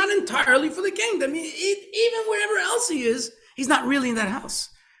house is not entirely for the king. That means even wherever else he is, he's not really in that house.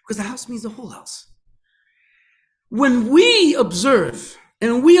 Because the house means the whole house. When we observe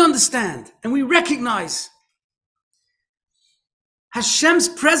and we understand and we recognize Hashem's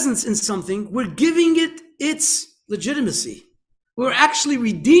presence in something, we're giving it its legitimacy. We're actually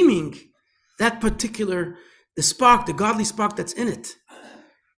redeeming that particular, the spark, the godly spark that's in it.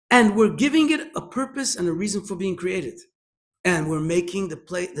 And we're giving it a purpose and a reason for being created. And we're making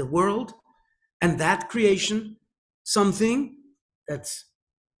the world and that creation something that's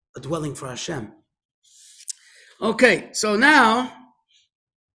a dwelling for Hashem. Okay, so now,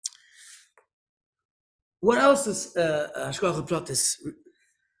 what else is Hashgacha Protis?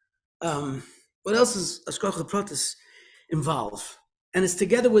 What else does Hashgacha Protis involve? And it's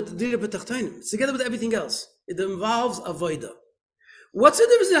together with the Dira B'Tachtonim. It's together with everything else. It involves avodah. What's the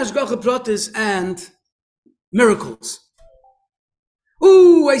difference in Hashgacha Protis and miracles?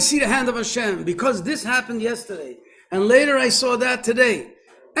 Ooh, I see the hand of Hashem because this happened yesterday. And later I saw that today.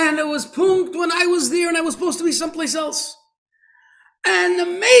 And it was punkt when I was there and I was supposed to be someplace else. And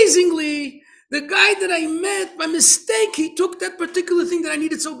amazingly, the guy that I met, by mistake, he took that particular thing that I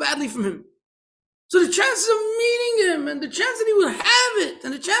needed so badly from him. So the chances of meeting him and the chance that he would have it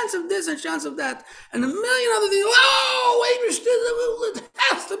and the chance of this and the chance of that and a million other things. Oh, wait, it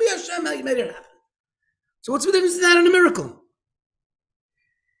has to be Hashem that made it happen. So what's the difference in that and a miracle?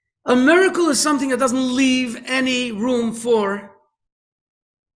 A miracle is something that doesn't leave any room for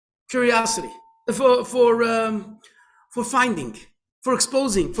curiosity, for finding, for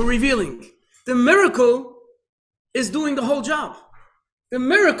exposing, for revealing. The miracle is doing the whole job. The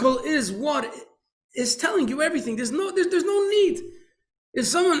miracle is what is telling you everything. There's no need. If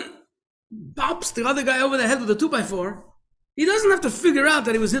someone bops the other guy over the head with a 2x4, he doesn't have to figure out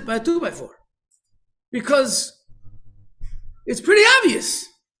that he was hit by a 2x4 because it's pretty obvious.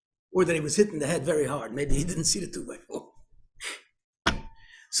 Or that he was hit in the head very hard. Maybe he didn't see the 2x4.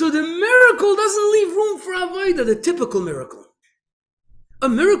 So the miracle doesn't leave room for avodah, the typical miracle. A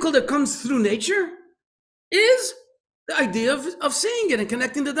miracle that comes through nature is the idea of seeing it and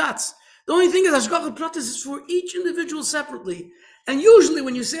connecting the dots. The only thing is Hashgacha Protis is for each individual separately. And usually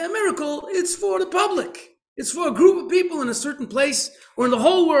when you say a miracle, it's for the public. It's for a group of people in a certain place or in the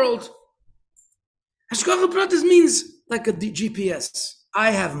whole world. Hashgacha Protis means like a GPS.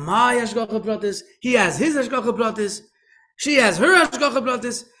 I have my Hashgacha Protis, he has his Hashgacha Protis, she has her Hashgacha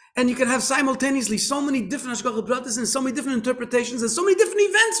Protis, and you can have simultaneously so many different Hashgacha Protis and so many different interpretations and so many different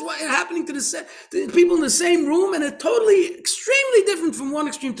events happening to the people in the same room, and it's totally, extremely different from one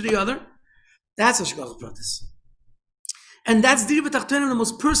extreme to the other. That's Hashgacha Protis. And that's Dira B'Tachtonim on the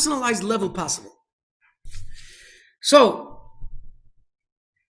most personalized level possible. So,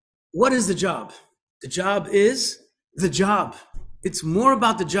 what is the job? The job is the job. It's more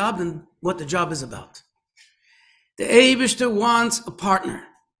about the job than what the job is about. The Eibishter wants a partner.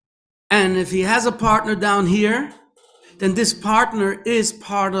 And if he has a partner down here, then this partner is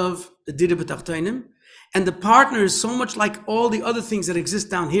part of the Dira B'Tachtonim. And the partner is so much like all the other things that exist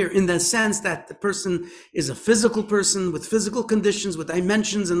down here, in the sense that the person is a physical person with physical conditions, with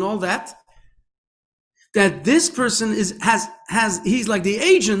dimensions and all that, that this person he's like the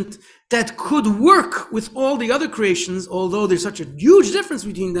agent that could work with all the other creations, although there's such a huge difference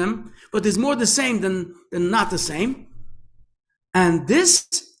between them, but there's more the same than not the same. And this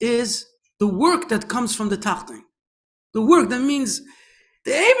is the work that comes from the Tachton. The work that means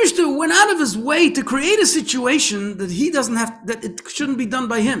the Eibishter went out of his way to create a situation that he doesn't have, that it shouldn't be done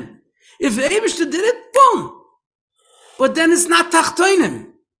by him. If the Eibishter did it, boom. But then it's not Tachtonim.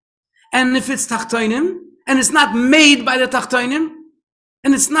 And if it's Tachtonim, and it's not made by the Tachtonim,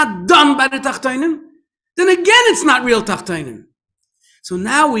 and it's not done by the Tachtonim, then again it's not real Tachtonim. So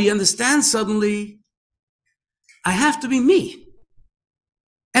now we understand suddenly, I have to be me.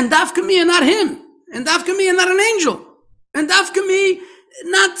 And Dafka me and not him. And Dafka me and not an angel. And Dafka me,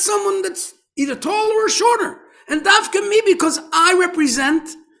 not someone that's either taller or shorter. And Dafka me because I represent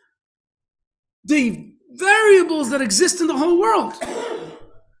the variables that exist in the whole world.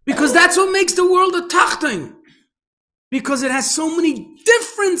 Because that's what makes the world a Tachton. Because it has so many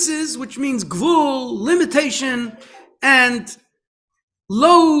differences, which means gvul, limitation, and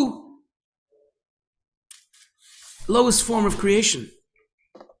lowest form of creation.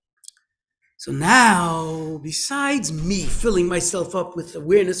 So now, besides me filling myself up with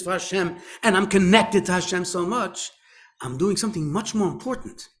awareness for Hashem, and I'm connected to Hashem so much, I'm doing something much more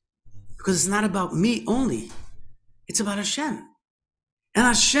important. Because it's not about me only. It's about Hashem. And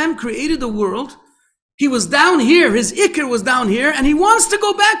Hashem created the world. He was down here, his Iker was down here, and he wants to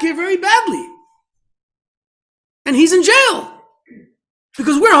go back here very badly. And he's in jail.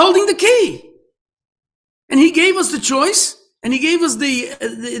 Because we're holding the key. And he gave us the choice, and he gave us the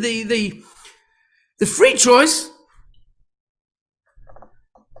free choice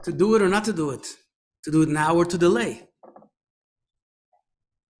to do it or not to do it now or to delay.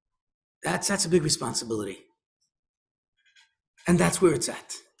 That's a big responsibility. And that's where it's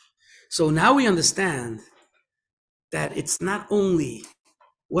at. So now we understand that it's not only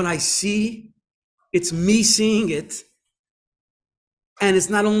what I see, it's me seeing it. And it's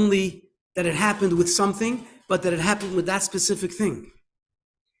not only that it happened with something, but that it happened with that specific thing.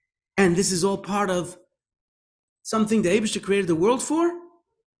 And this is all part of something the Eibishter created the world for,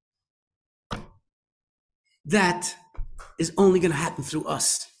 that is only going to happen through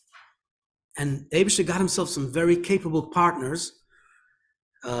us. And the Eibishter got himself some very capable partners,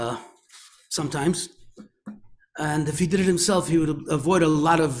 sometimes. And if he did it himself, he would avoid a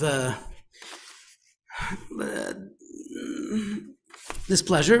lot of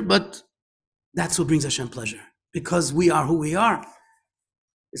displeasure, but that's what brings Hashem pleasure, because we are who we are.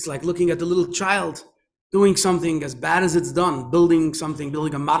 It's like looking at the little child doing something as bad as it's done, building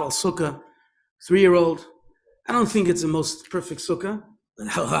a model sukkah, 3-year-old. I don't think it's the most perfect sukkah, but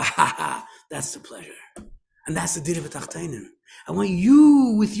that's the pleasure. And that's the Dira B'Tachtonim. I want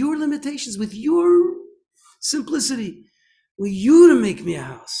you, with your limitations, with your simplicity, I want you to make me a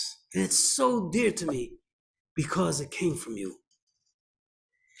house. And it's so dear to me because it came from you.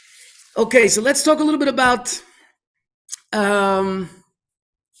 Okay, so let's talk a little bit about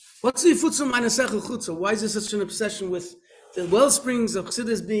what's the Yifutzah Ma'asechel Chutza? Why is there such an obsession with the well springs of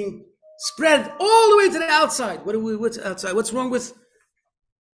Chassidus being spread all the way to the outside? What's outside? What's wrong with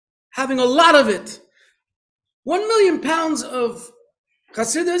having a lot of it? 1 million pounds of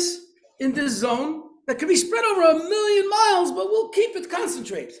Chassidus in this zone that can be spread over 1 million miles, but we'll keep it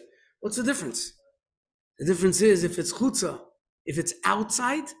concentrate. What's the difference? The difference is if it's Chutza, if it's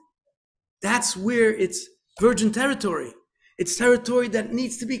outside, that's where it's virgin territory. It's territory that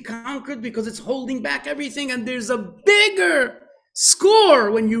needs to be conquered because it's holding back everything, and there's a bigger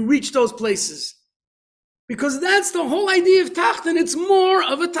score when you reach those places. Because that's the whole idea of Tachton. It's more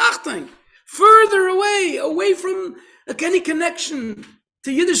of a Tachton. Further away from any connection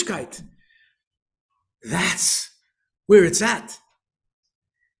to Yiddishkeit. That's where it's at.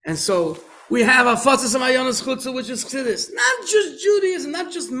 And so we have a Fatzas Amayonas Chutza, which is Chassidus. Not just Judaism,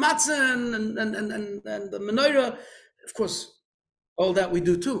 not just Matzah and the Menorah. Of course, all that we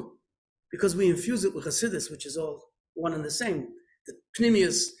do too. Because we infuse it with Chassidus, which is all one and the same. The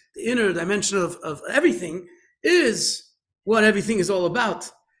Pnimius, the inner dimension of everything, is what everything is all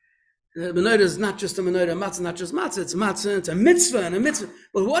about. The menorah is not just a menorah, matzah, not just matzah, it's matzah, it's a mitzvah and a mitzvah.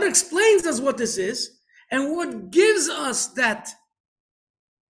 But what explains us what this is, and what gives us that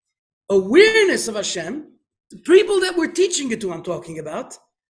awareness of Hashem, the people that we're teaching it to, I'm talking about,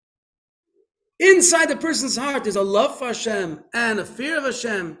 inside the person's heart is a love for Hashem and a fear of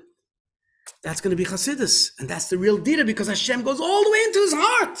Hashem. That's going to be Chassidus. And that's the real dita, because Hashem goes all the way into his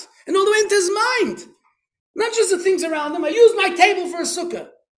heart and all the way into his mind. Not just the things around him. I used my table for a sukkah.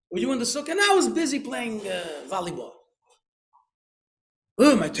 Were you in the sukkah? And I was busy playing volleyball.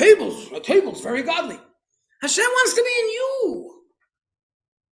 Oh, my table's very godly. Hashem wants to be in you.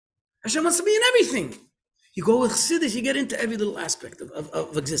 Hashem wants to be in everything. You go with Chassidus, you get into every little aspect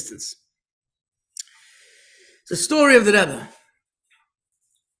of existence. It's the story of the Rebbe.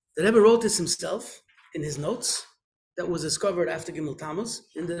 The Rebbe wrote this himself in his notes that was discovered after Gimel Tammuz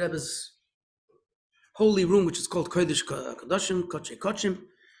in the Rebbe's holy room, which is called Kodesh Kodashim, Koche Kochim.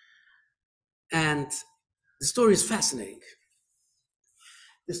 And the story is fascinating.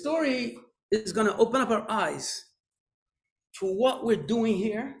 The story is going to open up our eyes to what we're doing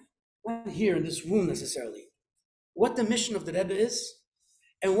here, not here in this room necessarily, what the mission of the Rebbe is,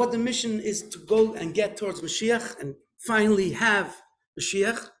 and what the mission is to go and get towards Mashiach and finally have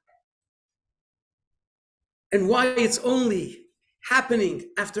Mashiach, and why it's only happening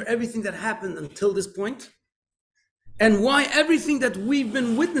after everything that happened until this point, and why everything that we've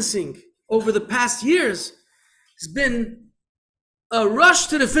been witnessing over the past years has been a rush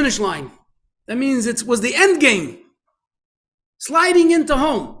to the finish line. That means it was the end game, sliding into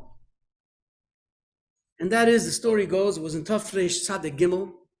home. And that is, the story goes, it was in Tafresh Tzaddik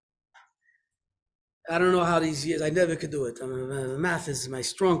Gimel. I don't know how these years, I never could do it. Math is my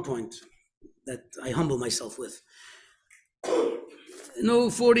strong point that I humble myself with.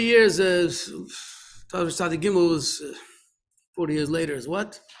 40 years, Tafresh Tzaddik Gimel was 40 years later is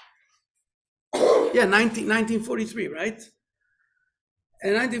what? Yeah, 1943, right?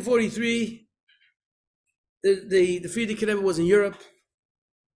 In 1943, the Frierdiker Rebbe was in Europe,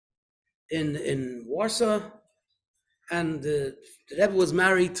 in Warsaw, and the Rebbe was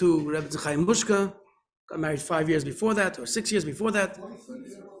married to Rebbe Chaim Bushka, got married 5 years before that, or 6 years before that.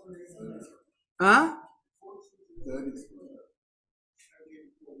 Huh?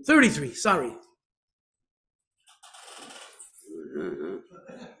 33, sorry.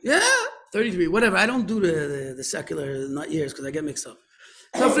 Yeah, 33, whatever. I don't do the secular years because I get mixed up.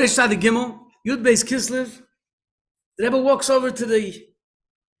 Tafresh Tzaddik Gimel, Yud Beis Kislev. The Rebbe walks over to the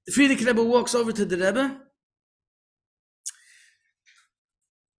Frierdiker Rebbe walks over to the Rebbe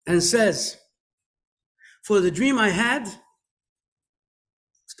and says, for the dream I had this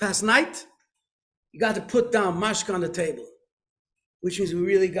past night, you got to put down mashka on the table, which means we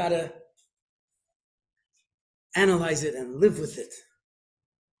really got to analyze it and live with it.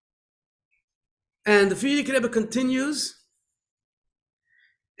 And the Frierdiker Rebbe continues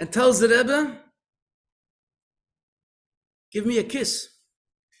and tells the Rebbe, give me a kiss.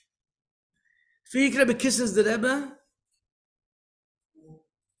 Frierdiker Rebbe kisses the Rebbe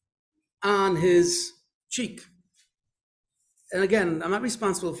on his cheek. And again, I'm not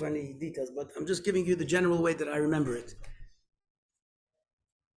responsible for any details, but I'm just giving you the general way that I remember it.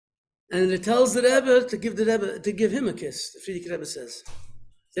 And it tells the Rebbe to give him a kiss. The Frierdiker Rebbe says.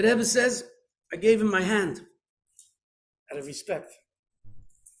 The Rebbe says, I gave him my hand out of respect.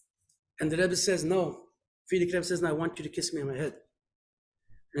 And the Rebbe says, no. Frierdiker Rebbe says, no, I want you to kiss me on my head.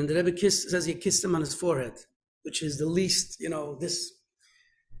 And the Rebbe says he kissed him on his forehead, which is the least, this,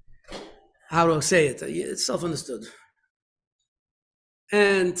 how do I say it? It's self-understood.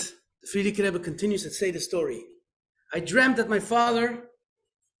 And the Frierdiker Rebbe continues to say the story. I dreamt that my father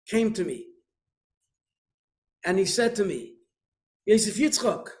came to me and he said to me, Yosef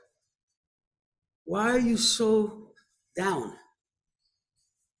Yitzchak, why are you so down?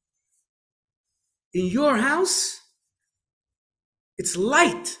 In your house, it's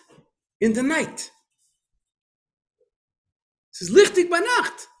light in the night. It says, lichtig bei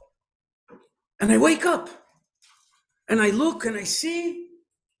Nacht. And I wake up and I look and I see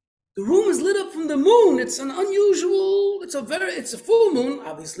the room is lit up from the moon. It's an unusual, it's a full moon,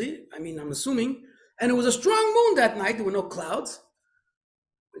 obviously. I'm assuming. And it was a strong moon that night. There were no clouds.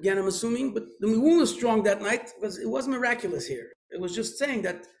 Again, I'm assuming, but the moon was strong that night because it was miraculous here. It was just saying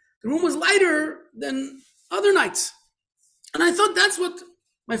that the room was lighter than other nights. And I thought that's what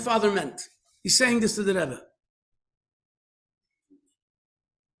my father meant. He's saying this to the Rebbe.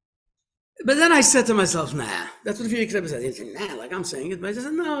 But then I said to myself, nah, that's what the Frierdiker Rebbe said. He said, nah, like I'm saying it. But I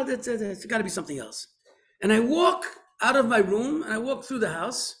said, no, it's got to be something else. And I walk out of my room, and I walk through the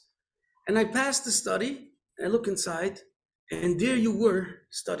house, and I pass the study, and I look inside, and there you were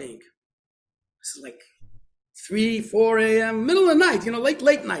studying. This is like 3, 4 a.m., middle of the night,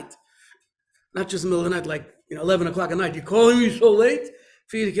 late night. Not just middle of the night, like 11 o'clock at night. You're calling me so late?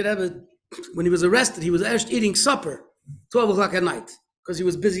 When he was arrested, he was actually eating supper, 12 o'clock at night, because he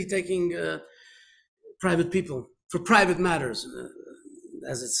was busy taking private people for private matters,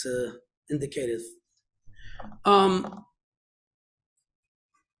 as it's indicated.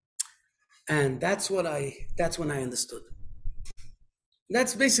 And that's when I understood.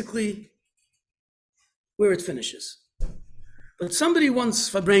 That's basically where it finishes. But somebody once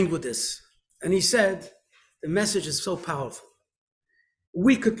verbrained with this, and he said, the message is so powerful.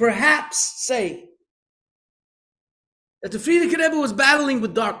 We could perhaps say that the Frierdiker Rebbe was battling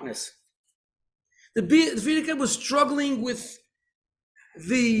with darkness. The Frierdiker Rebbe was struggling with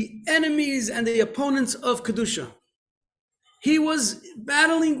the enemies and the opponents of Kedusha. He was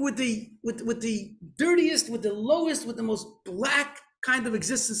battling with the dirtiest, with the lowest, with the most black kind of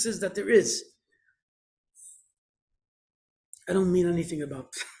existences that there is. I don't mean anything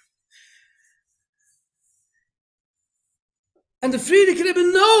about. And the Frierdiker Rebbe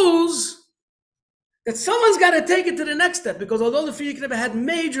knows that someone's got to take it to the next step, because although the Frierdiker Rebbe had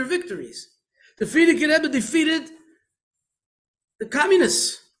major victories, the Frierdiker Rebbe defeated the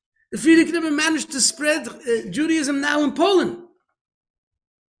communists. The Frierdiker Rebbe managed to spread Judaism now in Poland.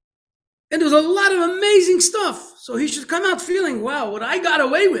 And there was a lot of amazing stuff. So he should come out feeling, wow, what I got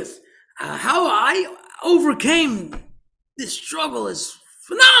away with, how I overcame this struggle is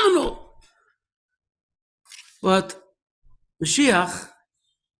phenomenal. But Mashiach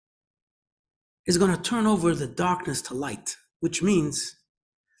is going to turn over the darkness to light, which means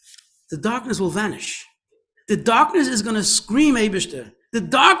the darkness will vanish. The darkness is going to scream Eibishter. The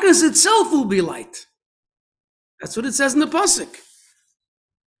darkness itself will be light. That's what it says in the Pasuk.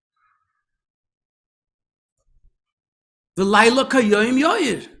 The Laila kayoim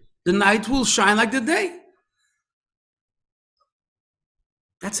yoyir. The night will shine like the day.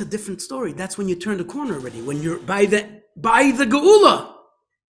 That's a different story. That's when you turn the corner already, when you're by the Geula.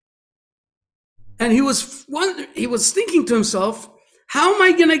 And he was thinking to himself, how am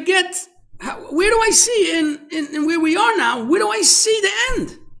I going to get, where do I see in where we are now, where do I see the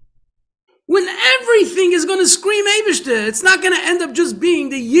end? When everything is going to scream Eibishter, it's not going to end up just being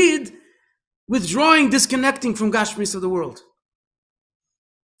the Yid withdrawing, disconnecting from Gashmis of the world.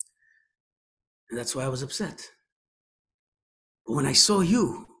 And that's why I was upset. But when I saw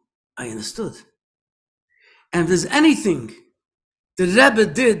you, I understood. And if there's anything the Rebbe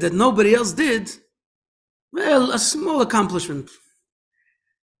did that nobody else did, well, a small accomplishment.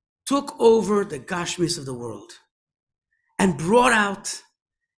 Took over the Gashmis of the world and brought out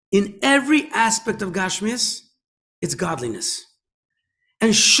in every aspect of Gashmis its godliness,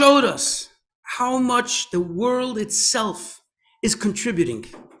 and showed us how much the world itself is contributing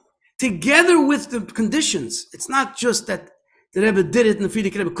together with the conditions. It's not just that the Rebbe did it and the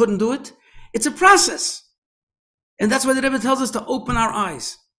Frierdiker Rebbe couldn't do it. It's a process. And that's why the Rebbe tells us to open our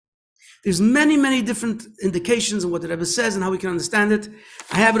eyes. There's many, many different indications of what the Rebbe says and how we can understand it.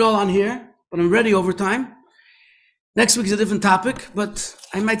 I have it all on here, but I'm ready over time. Next week is a different topic, but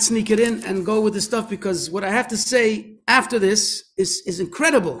I might sneak it in and go with this stuff, because what I have to say after this is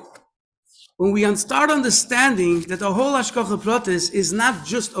incredible. When we start understanding that the whole Hashgacha Protis is not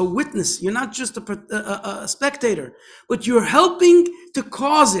just a witness, you're not just a spectator, but you're helping to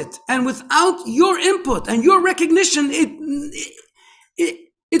cause it. And without your input and your recognition,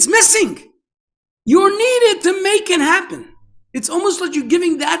 it's missing. You're needed to make it happen. It's almost like you're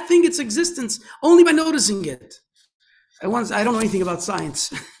giving that thing its existence only by noticing it. I don't know anything about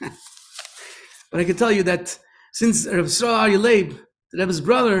science, but I can tell you that since Rabbi Yaleib, the Rebbe's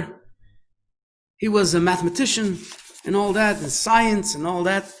brother, he was a mathematician and all that, and science and all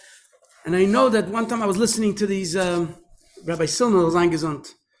that. And I know that one time I was listening to these Rabbi Silman,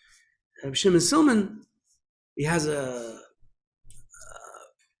 Rabbi Shimon Silman. He has a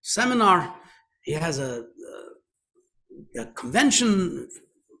seminar, he has a convention,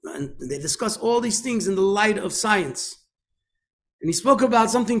 and they discuss all these things in the light of science. And he spoke about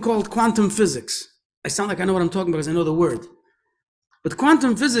something called quantum physics. I sound like I know what I'm talking about because I know the word. But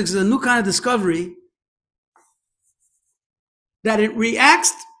quantum physics is a new kind of discovery that it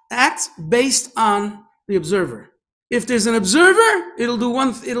acts based on the observer. If there's an observer, it'll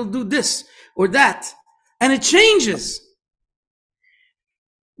do this or that, and it changes.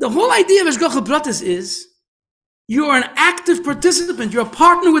 The whole idea of Hashgacha Protis is you're an active participant, you're a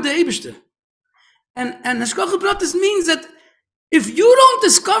partner with the Eibishter. And Hashgacha Protis means that if you don't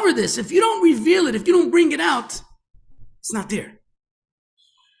discover this, if you don't reveal it, if you don't bring it out, it's not there.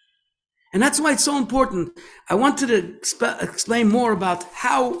 And that's why it's so important. I wanted to explain more about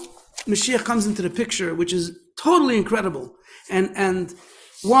how Mashiach comes into the picture, which is totally incredible. And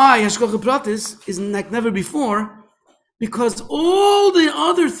why Hashgacha Protis is like never before, because all the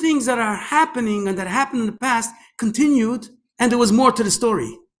other things that are happening and that happened in the past continued, and there was more to the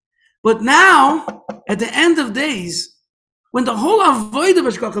story. But now, at the end of days, when the whole avoid of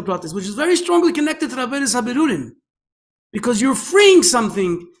Hashgacha Protis, which is very strongly connected to Rabbi Habirurim, because you're freeing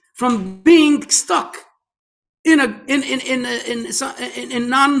something from being stuck in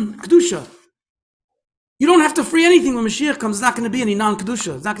non-kedusha. You don't have to free anything when Mashiach comes. It's not going to be any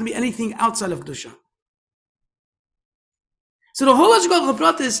non-kedusha. It's not going to be anything outside of kedusha. So the whole Hashgacha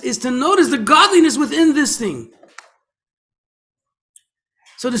Protis is to notice the godliness within this thing.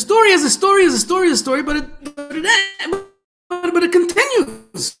 So the story is a story, but it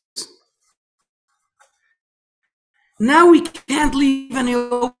continues. Now we can't leave any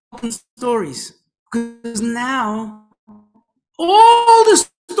open stories, because now all the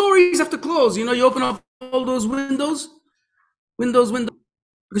stories have to close. You know, you open up all those windows,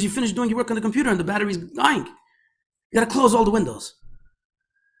 because you finished doing your work on the computer and the battery's dying. You got to close all the windows.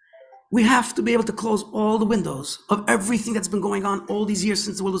 We have to be able to close all the windows of everything that's been going on all these years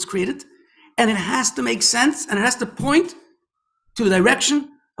since the world was created. And it has to make sense, and it has to point to the direction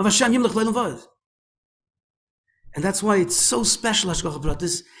of Hashem Yimlech Leilam Va'ed. And that's why it's so special, Hashgacha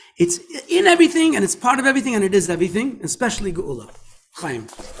Protis. It's in everything, and it's part of everything, and it is everything, especially Geula. Chaim.